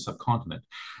entire Indian subcontinent,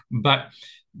 but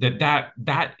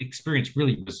that experience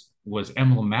really was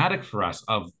emblematic for us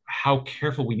of how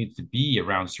careful we need to be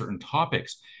around certain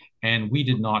topics. And we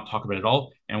did not talk about it at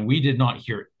all. And we did not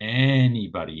hear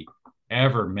anybody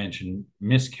ever mention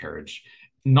miscarriage.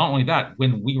 Not only that,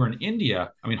 when we were in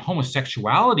India, I mean,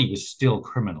 homosexuality was still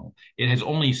criminal. It has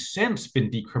only since been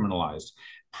decriminalized.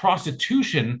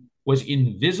 Prostitution was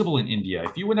invisible in India.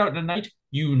 If you went out at night,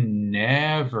 you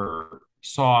never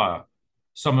saw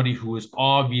somebody who was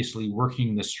obviously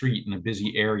working the street in a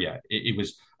busy area. It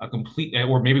was a complete,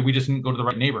 or maybe we just didn't go to the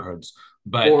right neighborhoods,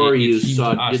 but Or it you seemed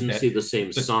saw to us didn't that see the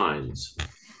same the, signs.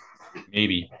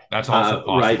 maybe that's also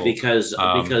Right,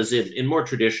 possible. because in more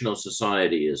traditional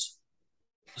societies,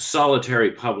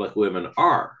 solitary public women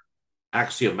are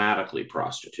axiomatically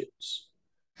prostitutes.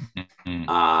 Mm,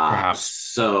 perhaps.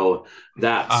 So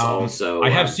that's I also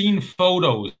have seen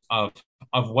photos of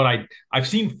what I've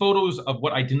seen photos of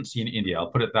what I didn't see in India.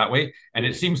 I'll put it that way. And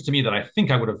it seems to me that I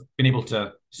think I would have been able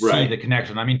to see the right.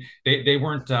 connection. I mean, they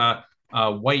weren't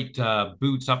white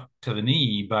boots up to the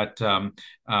knee, but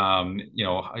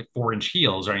 4-inch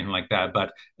heels or anything like that.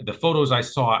 But the photos I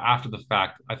saw after the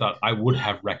fact, I thought I would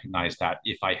have recognized that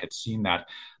if I had seen that.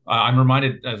 I'm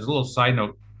reminded, as a little side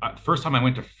note, first time I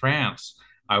went to France,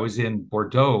 I was in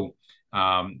Bordeaux.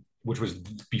 Which was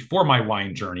before my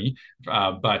wine journey,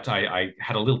 but I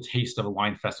had a little taste of a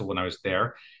wine festival when I was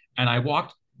there. And I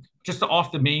walked just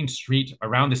off the main street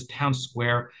around this town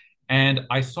square, and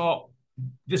I saw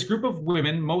this group of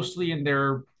women, mostly in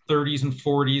their 30s and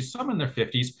 40s, some in their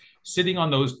 50s, sitting on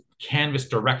those canvas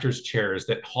director's chairs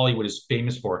that Hollywood is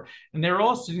famous for. And they were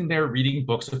all sitting there reading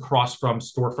books across from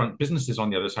storefront businesses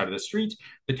on the other side of the street,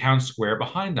 the town square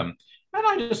behind them. And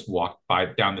I just walked by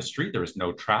down the street. There was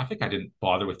no traffic. I didn't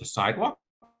bother with the sidewalk,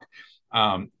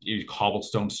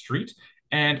 cobblestone street.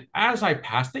 And as I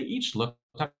passed, they each looked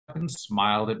up and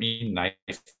smiled at me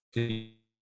nicely,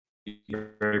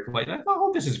 very polite. I thought,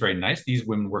 oh, this is very nice. These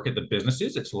women work at the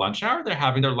businesses. It's lunch hour. They're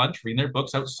having their lunch, reading their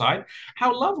books outside.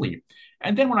 How lovely.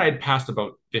 And then when I had passed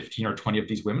about 15 or 20 of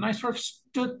these women, I sort of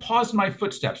stood, paused in my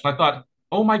footsteps. And I thought,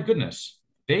 oh my goodness,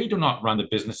 they do not run the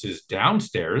businesses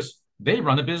downstairs. They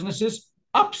run the businesses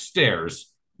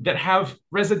upstairs that have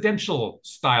residential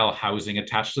style housing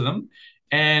attached to them.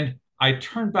 And I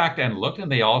turned back and looked,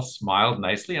 and they all smiled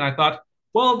nicely. And I thought,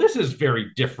 well, this is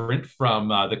very different from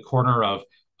the corner of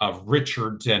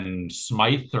Richards and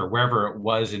Smythe or wherever it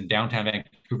was in downtown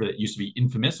Vancouver that used to be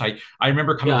infamous. I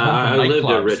remember coming Yeah, home from I lived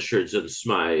at nightclubs. Richards and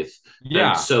Smythe, and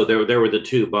Yeah, so there were the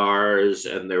two bars,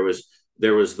 and there was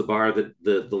the bar that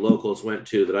the locals went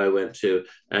to that I went to,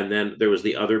 and then there was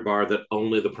the other bar that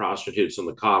only the prostitutes and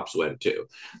the cops went to.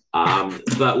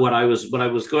 But what I was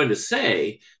going to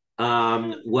say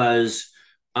was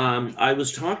I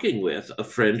was talking with a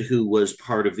friend who was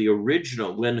part of the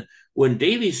original when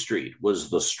Davy Street was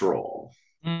the Stroll.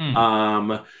 mm,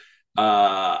 Um,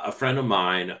 a friend of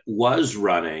mine was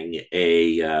running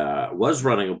a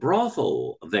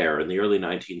brothel there in the early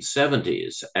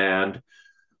 1970s,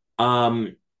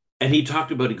 um, and he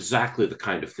talked about exactly the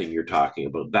kind of thing you're talking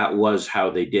about. That was how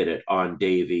they did it on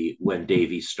Davy when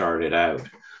Davy started out.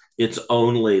 It's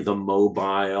only the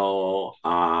mobile,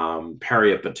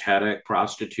 peripatetic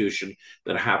prostitution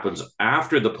that happens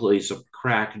after the police have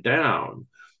cracked down.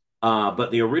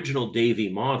 But the original Davy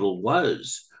model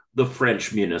was the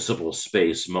French municipal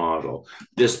space model.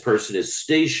 This person is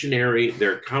stationary,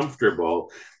 they're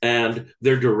comfortable, and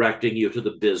they're directing you to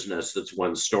the business that's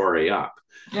one story up.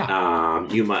 yeah.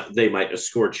 They might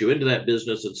escort you into that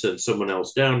business and send someone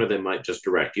else down, or they might just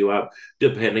direct you up,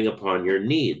 depending upon your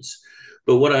needs.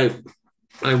 But what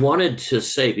I wanted to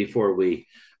say before we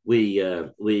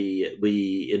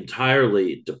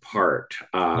entirely depart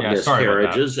Yeah, sorry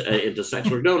about that. miscarriages into sex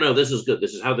work. No, no, this is good.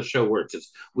 This is how the show works.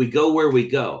 It's we go where we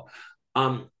go.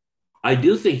 Um, I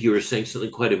do think you were saying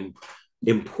something quite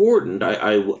important.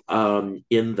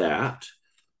 In that,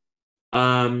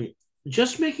 um,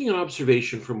 just making an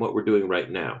observation from what we're doing right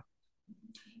now.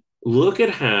 Look at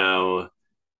how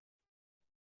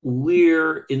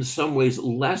we're in some ways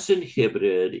less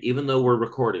inhibited, even though we're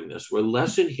recording this, we're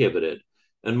less inhibited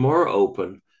and more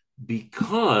open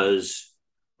because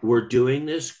we're doing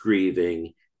this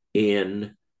grieving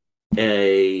in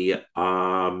a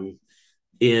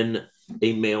in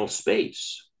a male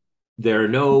space. There are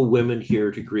no women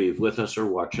here to grieve with us or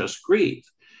watch us grieve.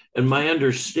 And my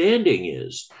understanding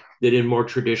is that in more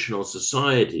traditional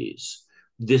societies,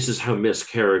 this is how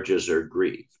miscarriages are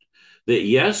grieved. That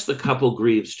yes, the couple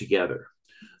grieves together,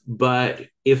 but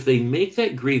if they make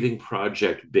that grieving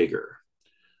project bigger,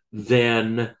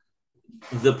 then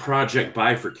the project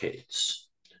bifurcates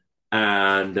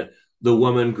and the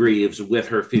woman grieves with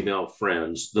her female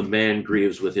friends, the man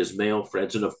grieves with his male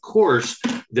friends. And of course,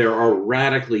 there are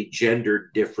radically gendered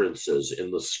differences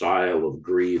in the style of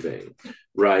grieving,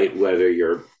 right? Whether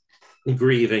you're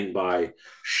grieving by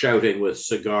shouting with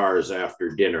cigars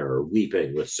after dinner or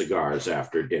weeping with cigars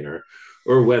after dinner,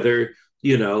 or whether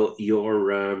you're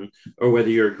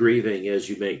grieving as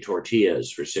you make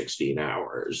tortillas for 16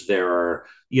 hours. There are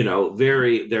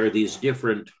these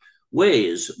different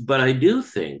ways, but I do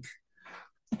think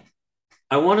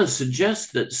I want to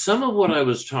suggest that some of what I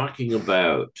was talking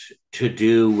about to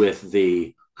do with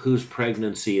the whose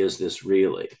pregnancy is this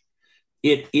really,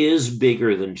 it is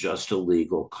bigger than just a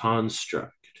legal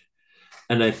construct.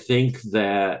 And I think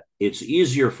that it's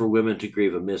easier for women to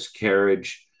grieve a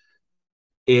miscarriage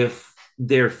if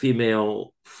their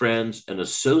female friends and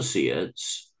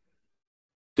associates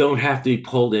don't have to be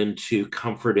pulled into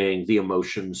comforting the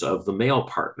emotions of the male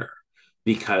partner.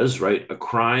 Because, right, a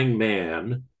crying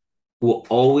man will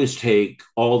always take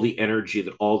all the energy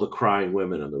that all the crying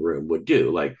women in the room would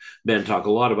do. Like, men talk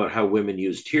a lot about how women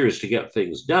use tears to get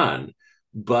things done,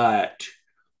 but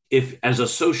if as a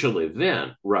social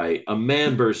event, right, a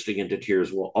man bursting into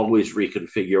tears will always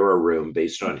reconfigure a room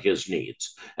based on his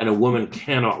needs. And a woman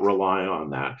cannot rely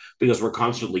on that because we're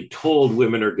constantly told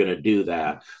women are going to do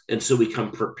that. And so we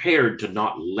come prepared to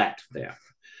not let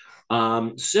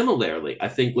them. Similarly, I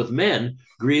think with men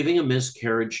grieving a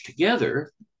miscarriage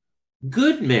together,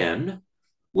 good men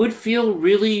would feel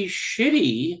really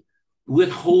shitty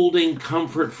withholding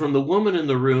comfort from the woman in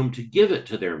the room to give it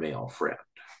to their male friend,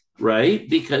 right?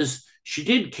 Because she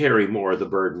did carry more of the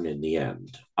burden in the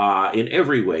end, in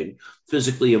every way,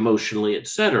 physically, emotionally,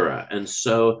 etc. And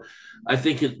so I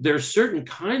think there's certain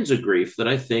kinds of grief that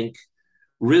I think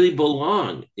really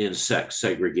belong in sex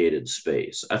segregated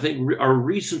space. I think our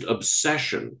recent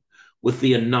obsession with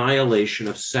the annihilation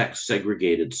of sex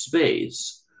segregated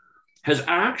space has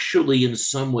actually, in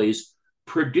some ways,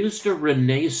 produced a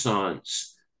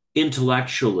renaissance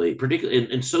intellectually,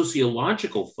 particularly in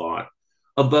sociological thought,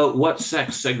 about what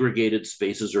sex segregated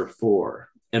spaces are for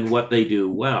and what they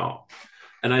do well.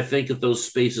 And I think if those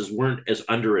spaces weren't as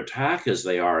under attack as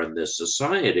they are in this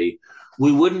society,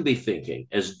 we wouldn't be thinking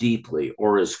as deeply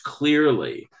or as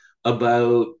clearly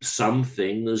about some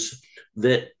things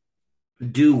that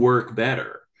do work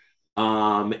better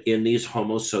in these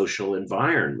homosocial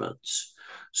environments.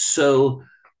 So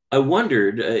I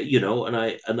wondered,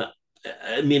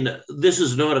 I mean, this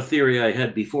is not a theory I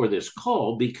had before this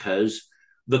call because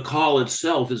the call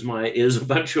itself is a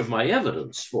bunch of my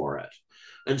evidence for it.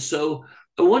 And so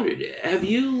I wondered, have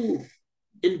you,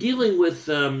 in dealing with,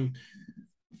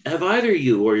 have either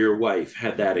you or your wife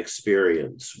had that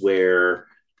experience where,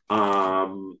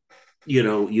 um,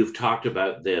 you've talked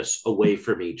about this away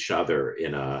from each other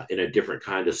in a different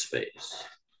kind of space?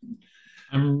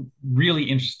 I'm really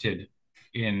interested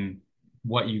in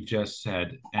what you've just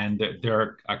said, and there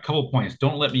are a couple points.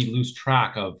 Don't let me lose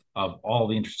track of all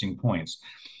the interesting points.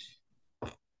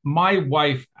 My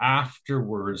wife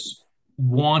afterwards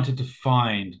wanted to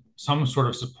find some sort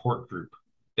of support group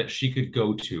that she could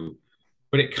go to,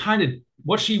 but it kind of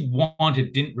what she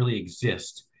wanted didn't really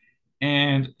exist.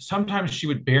 And sometimes she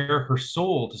would bare her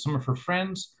soul to some of her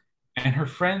friends, and her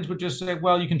friends would just say,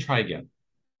 "Well, you can try again."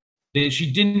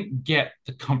 She didn't get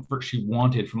the comfort she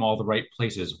wanted from all the right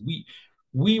places.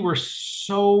 We were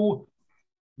so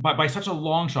by such a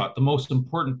long shot the most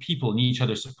important people in each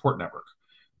other's support network,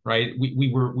 right?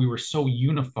 We were so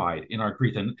unified in our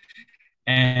grief,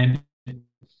 and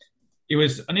it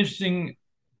was an interesting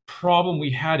problem we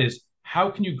had is how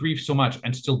can you grieve so much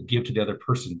and still give to the other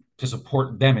person to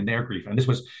support them in their grief? And this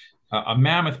was a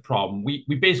mammoth problem. We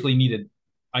basically needed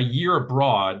a year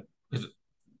abroad because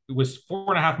it was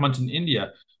 4.5 months in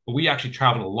India, but we actually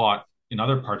traveled a lot in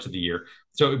other parts of the year.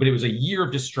 So, but it was a year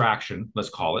of distraction, let's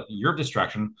call it a year of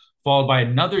distraction, followed by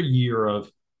another year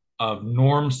of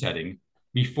norm setting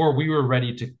before we were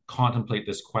ready to contemplate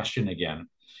this question again.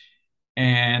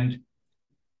 And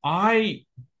I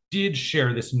did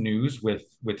share this news with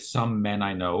some men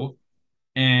I know,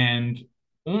 and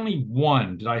only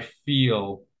one did I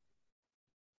feel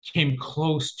came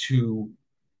close to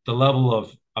the level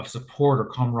of support or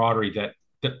camaraderie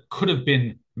that could have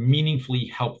been meaningfully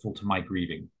helpful to my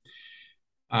grieving.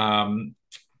 Um,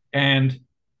 and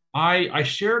I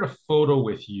shared a photo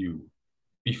with you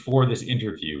before this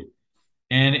interview,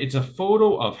 and it's a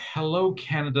photo of Hello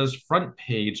Canada's front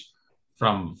page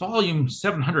from volume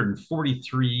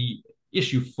 743,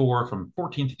 issue 4 from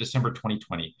 14th December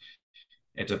 2020.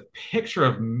 It's a picture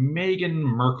of Meghan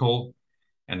Merkel,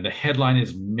 and the headline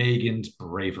is Meghan's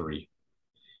Bravery.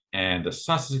 And the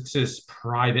Sussex's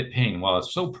private pain. Well,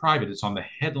 it's so private, it's on the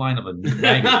headline of a new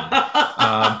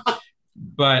magazine.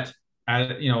 But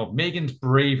Meghan's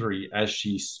bravery as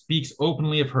she speaks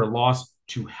openly of her loss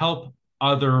to help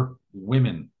other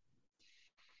women.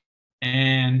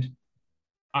 And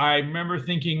I remember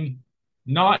thinking,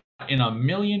 not in a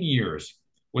million years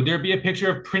would there be a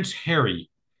picture of Prince Harry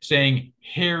saying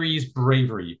Harry's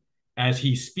bravery as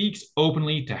he speaks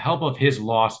openly to help of his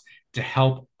loss to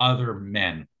help other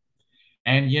men.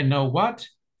 And you know what?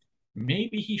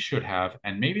 Maybe he should have,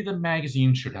 and maybe the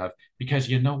magazine should have, because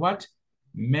you know what?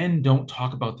 Men don't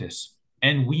talk about this,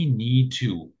 and we need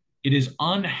to. It is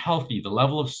unhealthy, the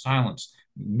level of silence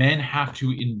men have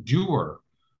to endure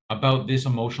about this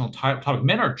emotional topic.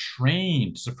 Men are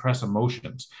trained to suppress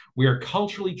emotions. We are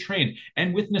culturally trained.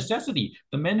 And with necessity,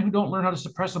 the men who don't learn how to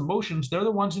suppress emotions, they're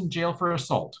the ones in jail for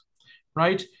assault,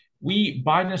 right? We,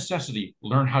 by necessity,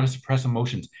 learn how to suppress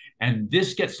emotions. And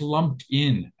this gets lumped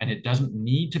in, and it doesn't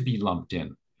need to be lumped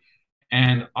in.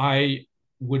 And I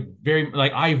would very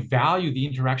like I value the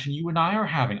interaction you and I are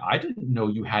having. I didn't know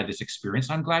you had this experience.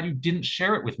 I'm glad you didn't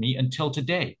share it with me until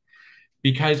today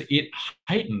because it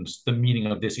heightens the meaning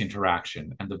of this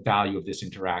interaction and the value of this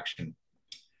interaction.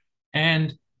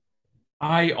 And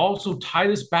I also tie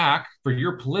this back for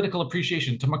your political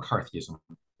appreciation to McCarthyism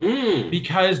Mm.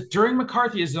 because during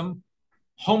McCarthyism,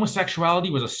 homosexuality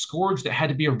was a scourge that had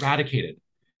to be eradicated,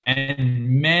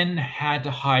 and men had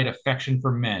to hide affection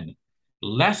for men,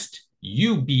 lest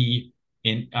you be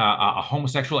a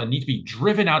homosexual and need to be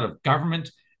driven out of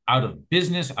government, out of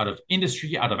business, out of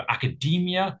industry, out of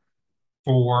academia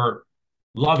for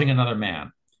loving another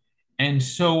man. And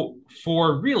so,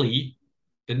 for really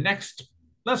the next,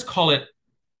 let's call it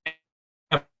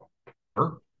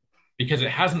ever, because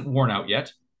it hasn't worn out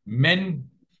yet, men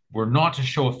were not to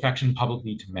show affection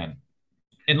publicly to men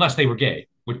unless they were gay,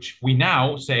 which we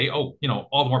now say, oh,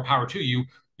 all the more power to you.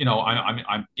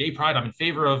 I'm gay pride. I'm in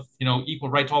favor of,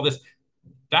 equal rights, all this.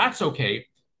 That's okay.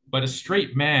 But a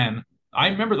straight man, I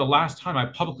remember the last time I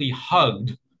publicly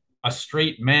hugged a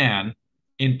straight man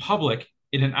in public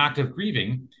in an act of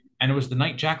grieving, and it was the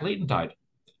night Jack Layton died.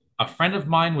 A friend of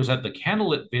mine was at the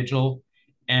candlelit vigil,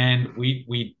 and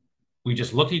we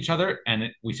just looked at each other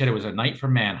and we said it was a night for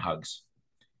man hugs.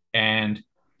 And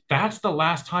that's the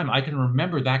last time I can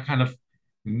remember that kind of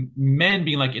men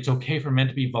being like, it's okay for men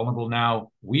to be vulnerable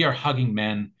now. We are hugging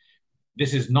men.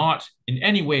 This is not in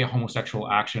any way a homosexual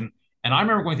action. And I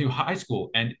remember going through high school,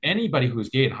 and anybody who was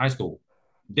gay in high school,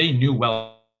 they knew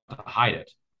well to hide it.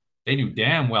 They knew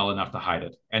damn well enough to hide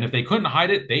it. And if they couldn't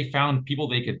hide it, they found people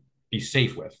they could be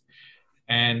safe with.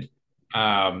 And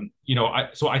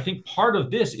so I think part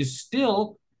of this is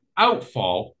still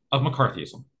outfall of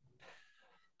McCarthyism.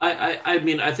 I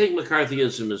mean, I think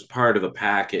McCarthyism is part of a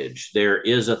package. There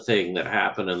is a thing that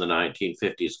happened in the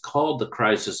 1950s called the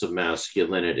crisis of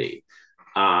masculinity,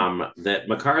 that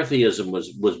McCarthyism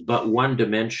was but one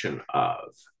dimension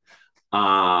of.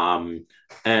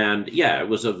 And yeah, it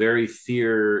was a very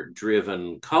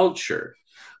fear-driven culture.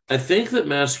 I think that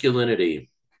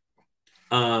masculinity,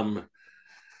 um,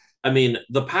 I mean,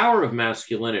 the power of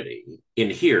masculinity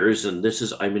inheres, and this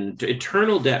is, I'm in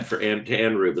eternal debt to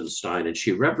Anne Rubinstein, and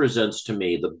she represents to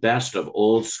me the best of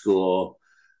old school,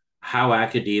 how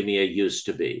academia used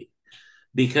to be.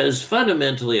 Because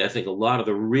fundamentally, I think a lot of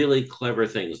the really clever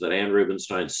things that Anne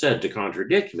Rubinstein said to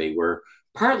contradict me were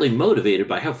partly motivated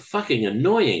by how fucking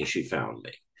annoying she found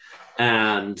me.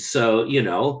 And so,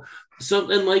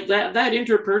 something like that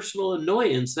interpersonal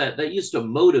annoyance that used to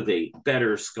motivate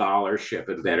better scholarship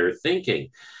and better thinking.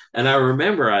 And I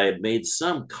remember I had made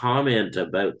some comment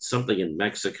about something in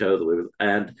Mexico,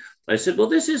 and I said, well,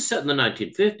 this is set in the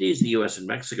 1950s. The US and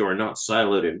Mexico are not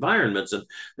siloed environments. And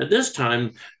at this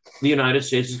time, the United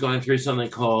States is going through something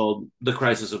called the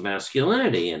crisis of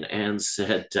masculinity. And Anne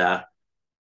said,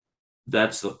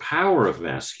 that's the power of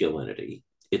masculinity.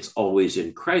 It's always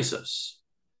in crisis.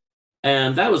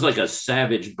 And that was like a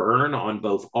savage burn on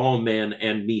both all men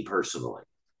and me personally,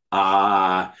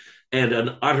 and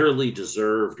an utterly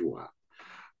deserved one.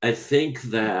 I think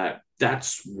that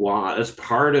that's why, as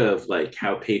part of like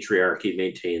how patriarchy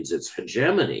maintains its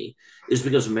hegemony, is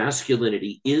because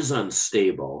masculinity is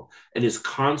unstable and is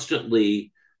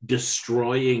constantly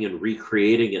destroying and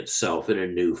recreating itself in a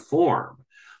new form.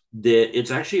 That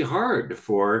it's actually hard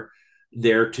for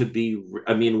there to be,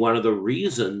 I mean, one of the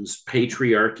reasons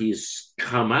patriarchies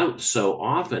come out so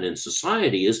often in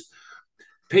society is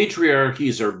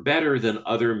patriarchies are better than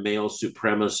other male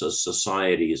supremacist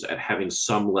societies at having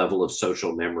some level of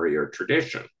social memory or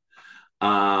tradition.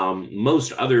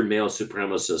 Most other male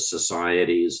supremacist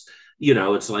societies,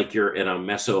 it's like you're in a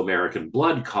Mesoamerican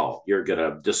blood cult. You're going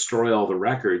to destroy all the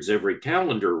records every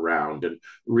calendar round and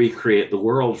recreate the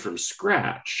world from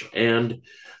scratch. And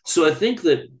so I think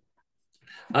that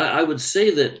I would say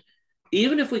that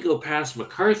even if we go past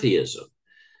McCarthyism,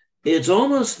 it's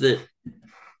almost that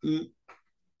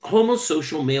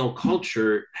homosocial male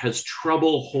culture has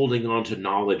trouble holding on to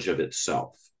knowledge of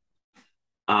itself.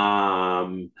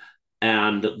 And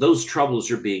those troubles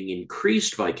are being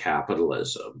increased by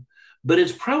capitalism, but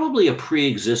it's probably a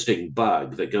pre-existing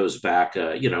bug that goes back,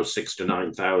 6 to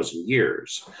 9,000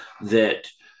 years, that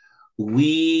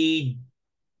we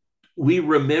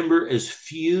remember as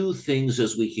few things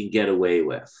as we can get away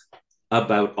with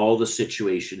about all the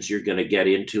situations you're going to get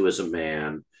into as a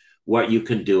man what you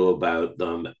can do about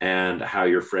them, and how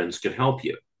your friends can help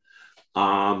you.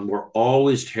 We're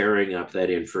always tearing up that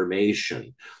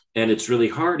information. And it's really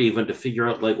hard even to figure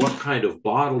out like what kind of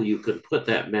bottle you can put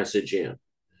that message in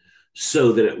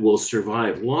so that it will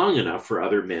survive long enough for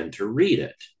other men to read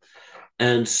it.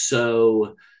 And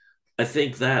so I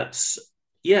think that's,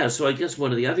 yeah. So I guess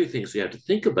one of the other things we have to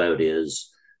think about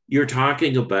is you're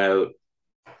talking about,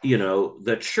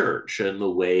 the church and the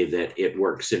way that it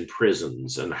works in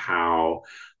prisons, and how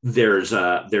there's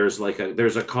a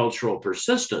cultural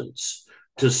persistence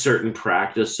to certain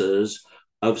practices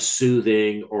of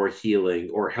soothing or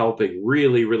healing or helping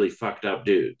really, really fucked up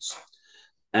dudes.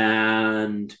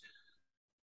 And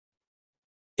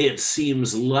it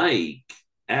seems like,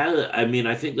 I mean,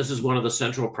 I think this is one of the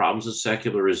central problems of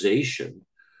secularization,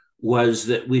 was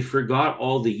that we forgot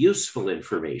all the useful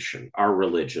information our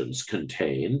religions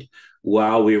contained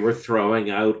while we were throwing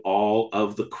out all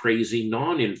of the crazy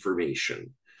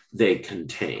non-information they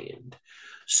contained.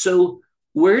 So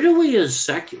where do we as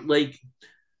like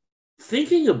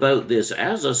thinking about this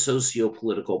as a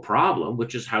socio-political problem,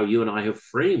 which is how you and I have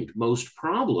framed most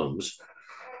problems,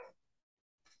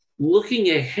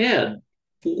 looking ahead,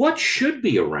 what should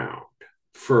be around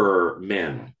for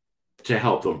men to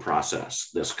help them process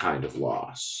this kind of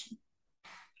loss?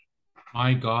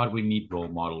 My God, we need role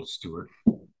models, Stuart.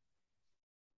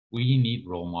 We need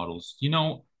role models.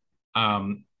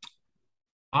 Um,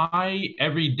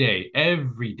 every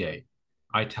day,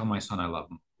 I tell my son I love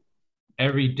him.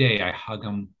 Every day I hug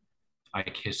him, I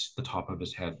kiss the top of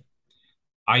his head.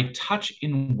 I touch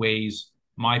in ways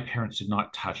my parents did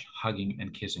not touch, hugging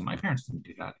and kissing. My parents didn't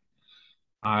do that.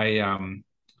 I um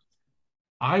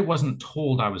I wasn't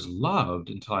told I was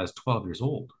loved until I was 12 years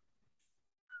old.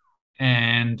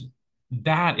 And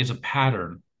that is a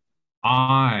pattern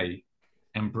I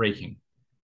am breaking.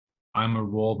 I'm a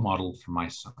role model for my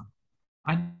son.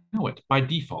 I know it by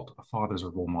default. A father's a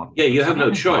role model. Yeah, you So have no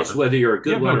my choice daughter, whether you're a you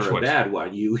good have one no or a choice. bad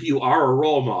one. You are a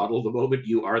role model the moment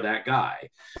you are that guy.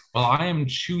 Well, I am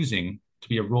choosing to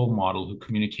be a role model who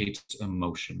communicates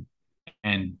emotion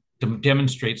and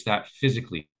demonstrates that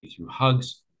physically through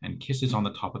hugs and kisses on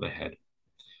the top of the head.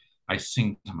 I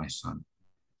sing to my son.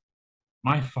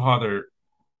 My father,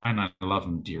 and I love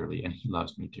him dearly, and he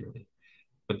loves me dearly.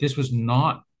 But this was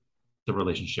not the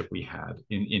relationship we had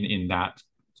in that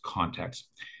context.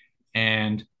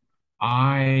 And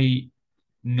I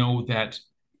know that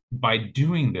by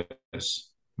doing this,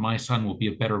 my son will be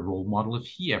a better role model if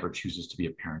he ever chooses to be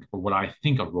a parent, or what I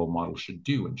think a role model should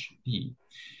do and should be.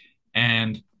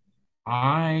 And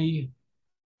I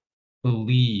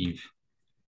believe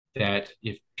that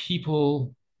if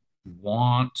people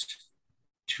want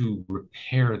to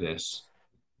repair this,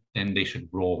 then they should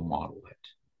role model it.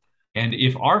 And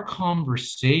if our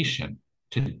conversation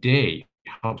today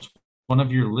helps one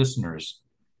of your listeners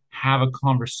have a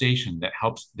conversation that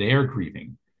helps their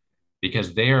grieving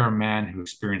because they are a man who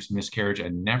experienced miscarriage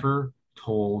and never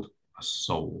told a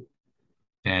soul,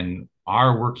 then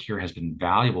our work here has been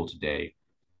valuable today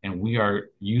and we are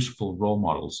useful role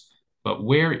models. But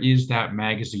where is that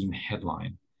magazine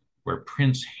headline where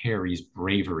Prince Harry's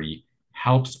bravery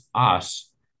helps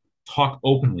us talk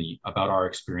openly about our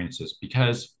experiences?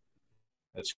 Because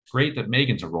it's great that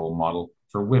Meghan's a role model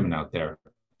for women out there.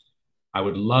 I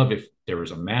would love if there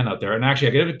was a man out there. And actually,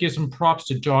 I got to give some props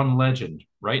to John Legend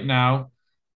right now.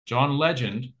 John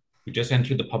Legend, who just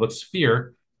entered the public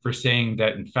sphere, for saying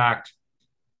that, in fact,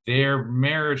 their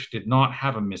marriage did not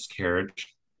have a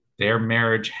miscarriage. Their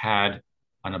marriage had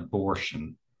an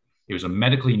abortion. It was a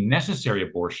medically necessary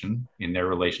abortion in their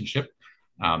relationship.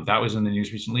 That was in the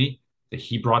news recently. That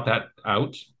he brought that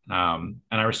out. And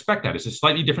I respect that. It's a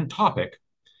slightly different topic,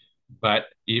 but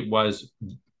it was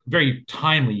very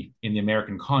timely in the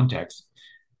American context.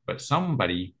 But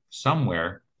somebody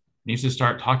somewhere needs to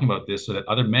start talking about this so that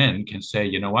other men can say,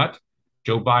 you know what?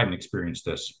 Joe Biden experienced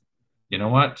this. You know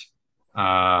what?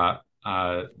 The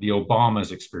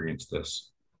Obamas experienced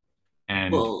this,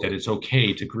 and that Well, it's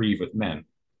okay to grieve with men.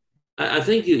 I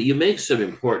think you make some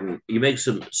important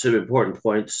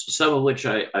points, some of which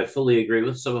I fully agree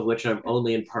with, some of which I'm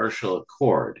only in partial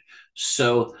accord.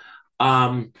 So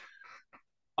um,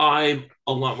 I'm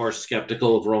a lot more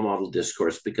skeptical of role model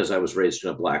discourse because I was raised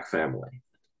in a Black family.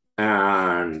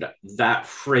 And that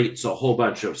freights a whole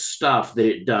bunch of stuff that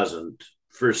it doesn't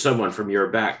for someone from your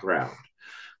background.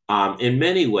 In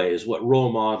many ways, what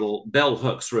role model, Bell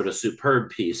Hooks wrote a superb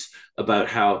piece about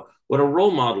how what a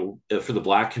role model for the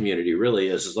Black community really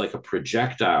is like a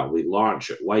projectile we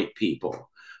launch at white people,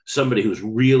 somebody who's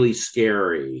really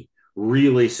scary,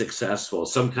 really successful,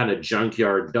 some kind of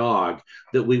junkyard dog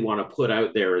that we want to put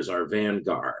out there as our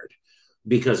vanguard.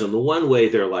 because in the one way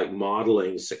they're like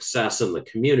modeling success in the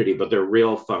community, but their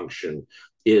real function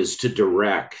is to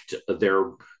direct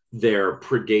their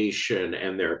predation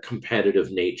and their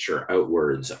competitive nature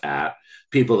outwards at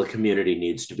people the community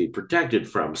needs to be protected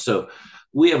from. So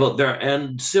we have there,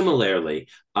 and similarly,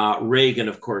 Reagan,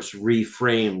 of course,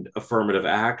 reframed affirmative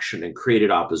action and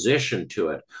created opposition to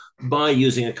it by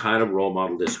using a kind of role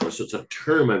model discourse. So it's a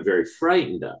term I'm very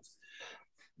frightened of.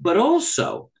 But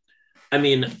also, I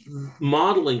mean,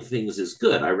 modeling things is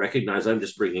good. I recognize I'm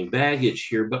just bringing baggage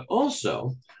here, but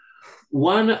also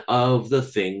one of the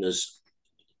things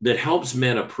that helps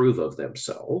men approve of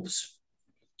themselves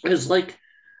is like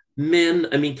men.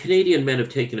 I mean, Canadian men have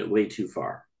taken it way too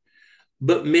far,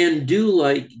 but men do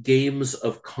like games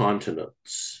of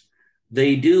continence.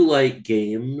 They do like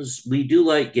games. We do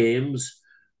like games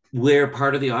where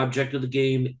part of the object of the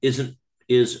game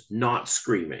is not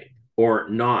screaming or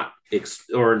not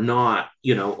or not,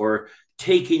 or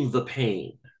taking the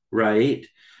pain, right?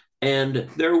 And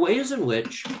there are ways in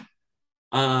which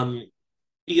um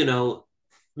you know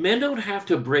men don't have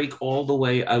to break all the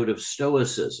way out of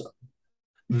stoicism.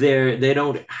 They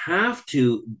don't have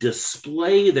to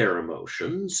display their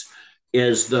emotions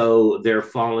as though they're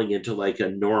falling into like a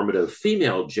normative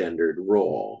female gendered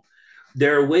role.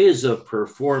 There are ways of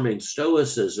performing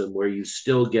stoicism where you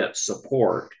still get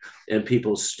support and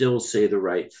people still say the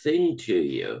right thing to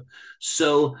you.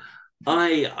 So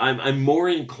I'm more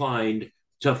inclined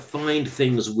to find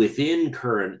things within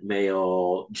current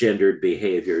male gendered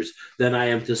behaviors than I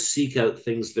am to seek out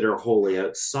things that are wholly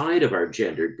outside of our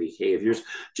gendered behaviors,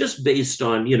 just based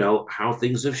on, how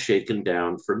things have shaken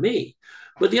down for me.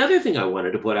 But the other thing I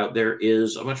wanted to put out there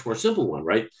is a much more simple one,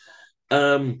 right?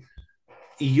 Um,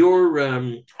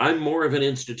 I'm more of an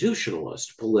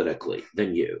institutionalist politically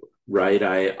than you, right?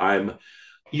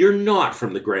 You're not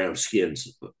from the Gramscian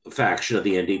faction of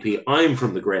the NDP. I'm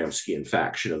from the Gramscian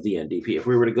faction of the NDP. If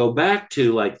we were to go back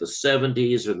to like the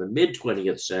 70s or the mid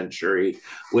 20th century,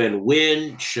 when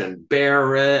Winch and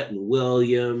Barrett and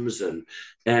Williams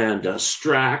and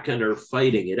Strachan are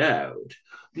fighting it out,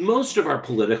 most of our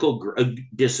political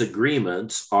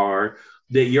disagreements are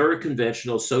that you're a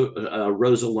conventional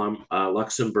Rosa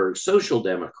Luxemburg social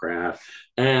democrat,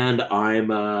 and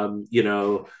I'm,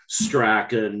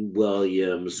 Strachan,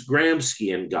 Williams,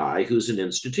 Gramscian guy who's an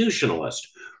institutionalist,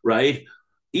 right?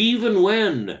 Even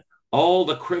when all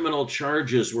the criminal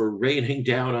charges were raining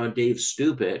down on Dave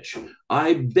Stupich,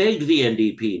 I begged the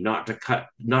NDP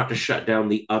not to shut down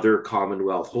the other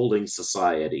Commonwealth holding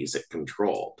societies it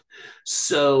controlled.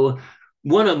 So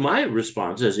one of my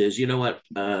responses is, you know what?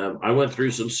 I went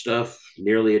through some stuff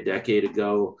nearly a decade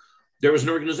ago. There was an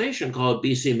organization called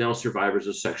BC Male Survivors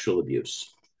of Sexual Abuse,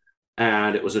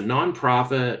 and it was a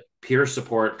nonprofit peer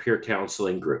support, peer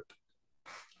counseling group.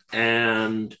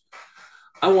 And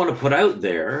I want to put out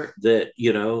there that,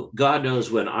 God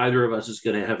knows when either of us is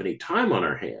going to have any time on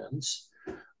our hands,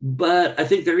 but I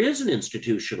think there is an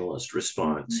institutionalist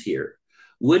response here.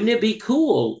 Wouldn't it be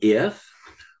cool if,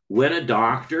 when a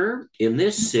doctor in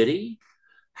this city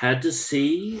had to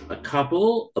see a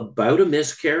couple about a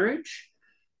miscarriage,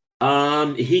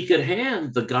 he could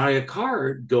hand the guy a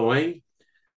card going,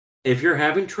 if you're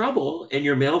having trouble and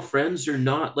your male friends are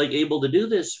not like able to do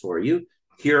this for you,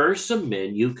 here are some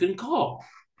men you can call.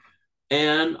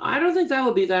 And I don't think that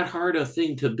would be that hard a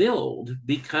thing to build,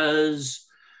 because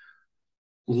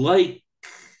like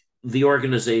the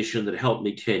organization that helped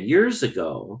me 10 years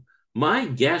ago, my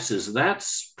guess is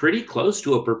that's pretty close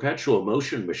to a perpetual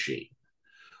motion machine.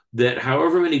 That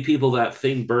however many people that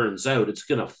thing burns out, it's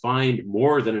going to find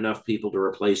more than enough people to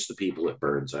replace the people it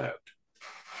burns out.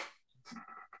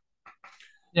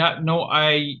 Yeah, no,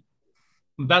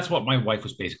 that's what my wife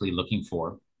was basically looking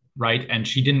for, right? And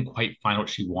she didn't quite find what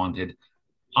she wanted.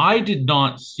 I did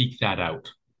not seek that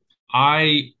out.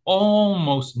 I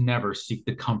almost never seek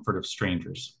the comfort of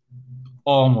strangers.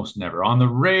 Almost never. On the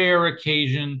rare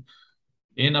occasion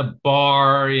in a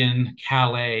bar in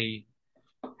Calais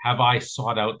have I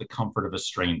sought out the comfort of a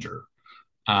stranger.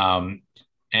 Um,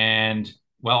 and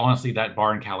well, honestly, that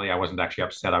bar in Calais, I wasn't actually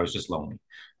upset. I was just lonely.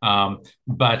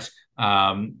 But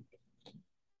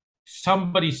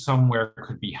somebody somewhere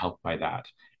could be helped by that.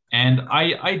 And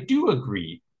I do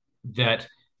agree that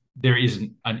there is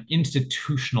an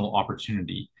institutional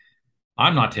opportunity.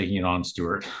 I'm not taking it on,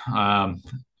 Stuart. But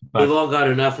we've all got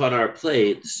enough on our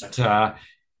plates. But,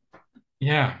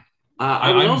 yeah.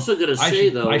 I was also going to say,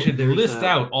 though, I should list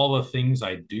out all the things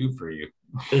I do for you.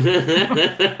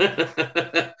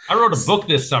 I wrote a book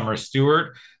this summer,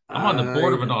 Stuart. I'm on the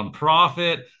board of a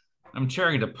nonprofit. I'm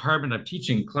chairing a department. I'm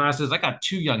teaching classes. I got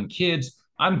 2 young kids.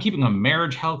 I'm keeping a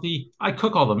marriage healthy. I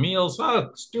cook all the meals. Oh,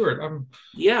 Stuart,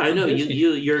 Yeah, I I'm know busy.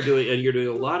 you're doing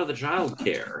a lot of the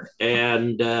childcare,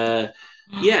 and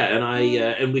yeah,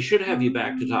 and we should have you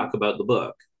back to talk about the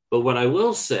book. But what I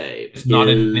will say It's not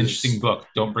an interesting is, book.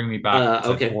 Don't bring me back. It's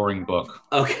a okay, boring book.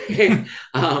 okay,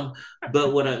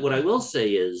 but what I will say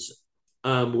is,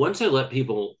 once I let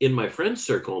people in my friend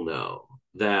circle know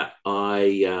that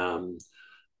I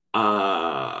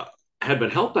uh, had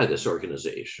been helped by this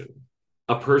organization,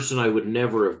 a person I would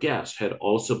never have guessed had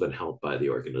also been helped by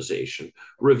the organization,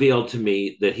 revealed to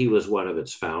me that he was one of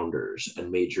its founders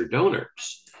and major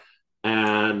donors.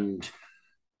 And,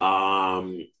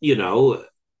 you know,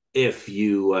 if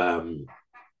you,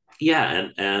 yeah,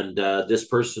 and this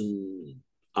person,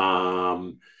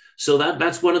 so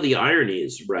that's one of the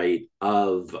ironies, right?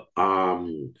 Of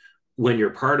when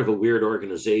you're part of a weird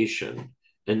organization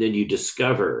and then you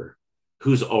discover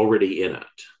who's already in it.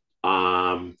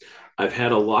 I've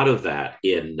had a lot of that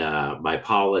in my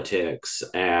politics,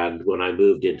 and when I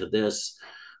moved into this,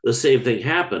 the same thing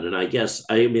happened. And I guess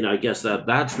that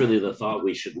that's really the thought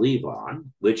we should leave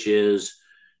on, which is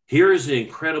here is an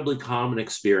incredibly common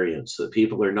experience that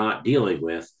people are not dealing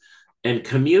with, and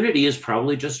community is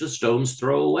probably just a stone's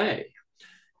throw away.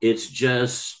 It's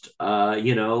just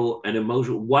one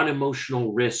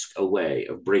emotional risk away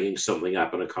of bringing something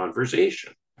up in a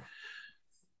conversation.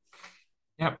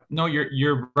 Yeah, no,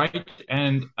 you're right.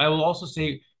 And I will also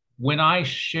say, when I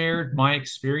shared my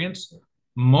experience,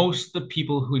 most of the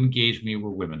people who engaged me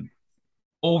were women.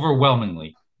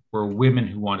 Overwhelmingly, were women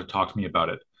who wanted to talk to me about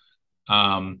it.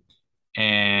 Um,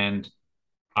 and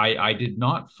I did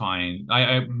not find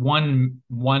I one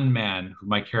man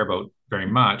whom I care about very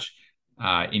much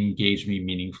engaged me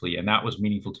meaningfully, and that was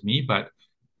meaningful to me. But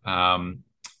um,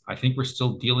 I think we're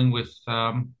still dealing with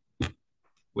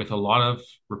a lot of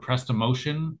repressed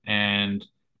emotion, and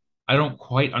I don't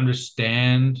quite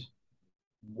understand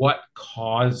what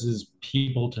causes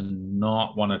people to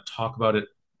not want to talk about it.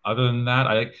 Other than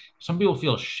that, some people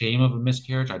feel shame of a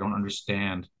miscarriage. I don't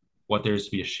understand what there is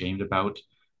to be ashamed about.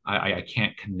 I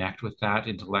can't connect with that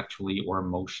intellectually or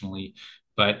emotionally.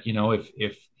 But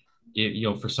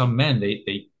for some men,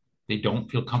 they don't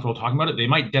feel comfortable talking about it. They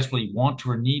might desperately want to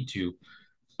or need to,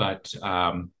 but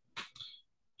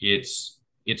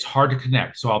it's hard to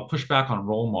connect. So I'll push back on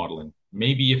role modeling.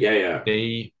 Maybe if Yeah, yeah.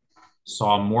 they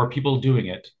saw more people doing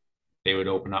it, they would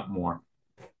open up more.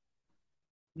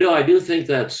 No, I do think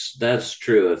that's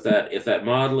true. If that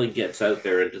modeling gets out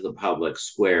there into the public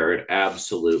square, it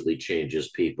absolutely changes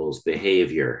people's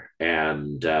behavior.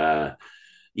 And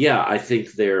yeah, I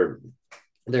think there's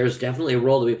definitely a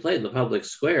role to be played in the public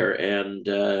square. And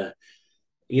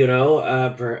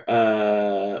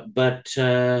but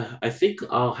I think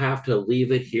I'll have to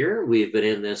leave it here. We've been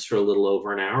in this for a little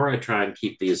over an hour. I try and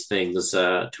keep these things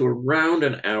to around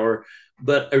an hour,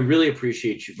 but I really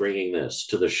appreciate you bringing this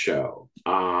to the show.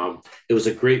 It was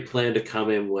a great plan to come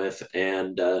in with,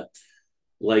 and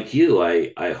like you,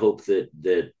 I hope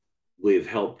that we've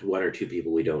helped one or two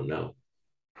people we don't know.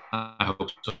 I hope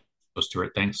so,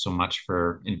 Stuart. Thanks so much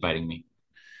for inviting me.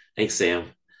 Thanks, Sam.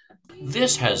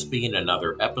 This has been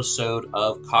another episode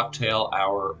of Cocktail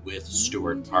Hour with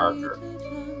Stuart Parker.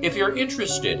 If you're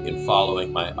interested in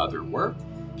following my other work,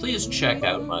 please check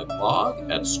out my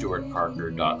blog at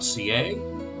stuartparker.ca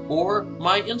or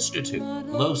my institute,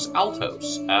 Los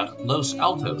Altos, at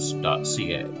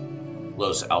losaltos.ca.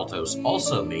 Los Altos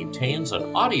also maintains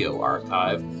an audio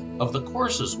archive of the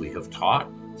courses we have taught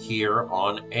here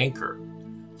on Anchor.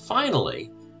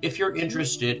 Finally, if you're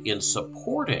interested in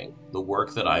supporting the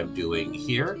work that I'm doing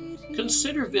here,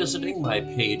 consider visiting my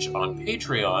page on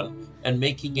Patreon and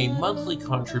making a monthly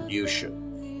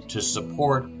contribution to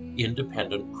support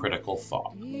independent critical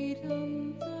thought.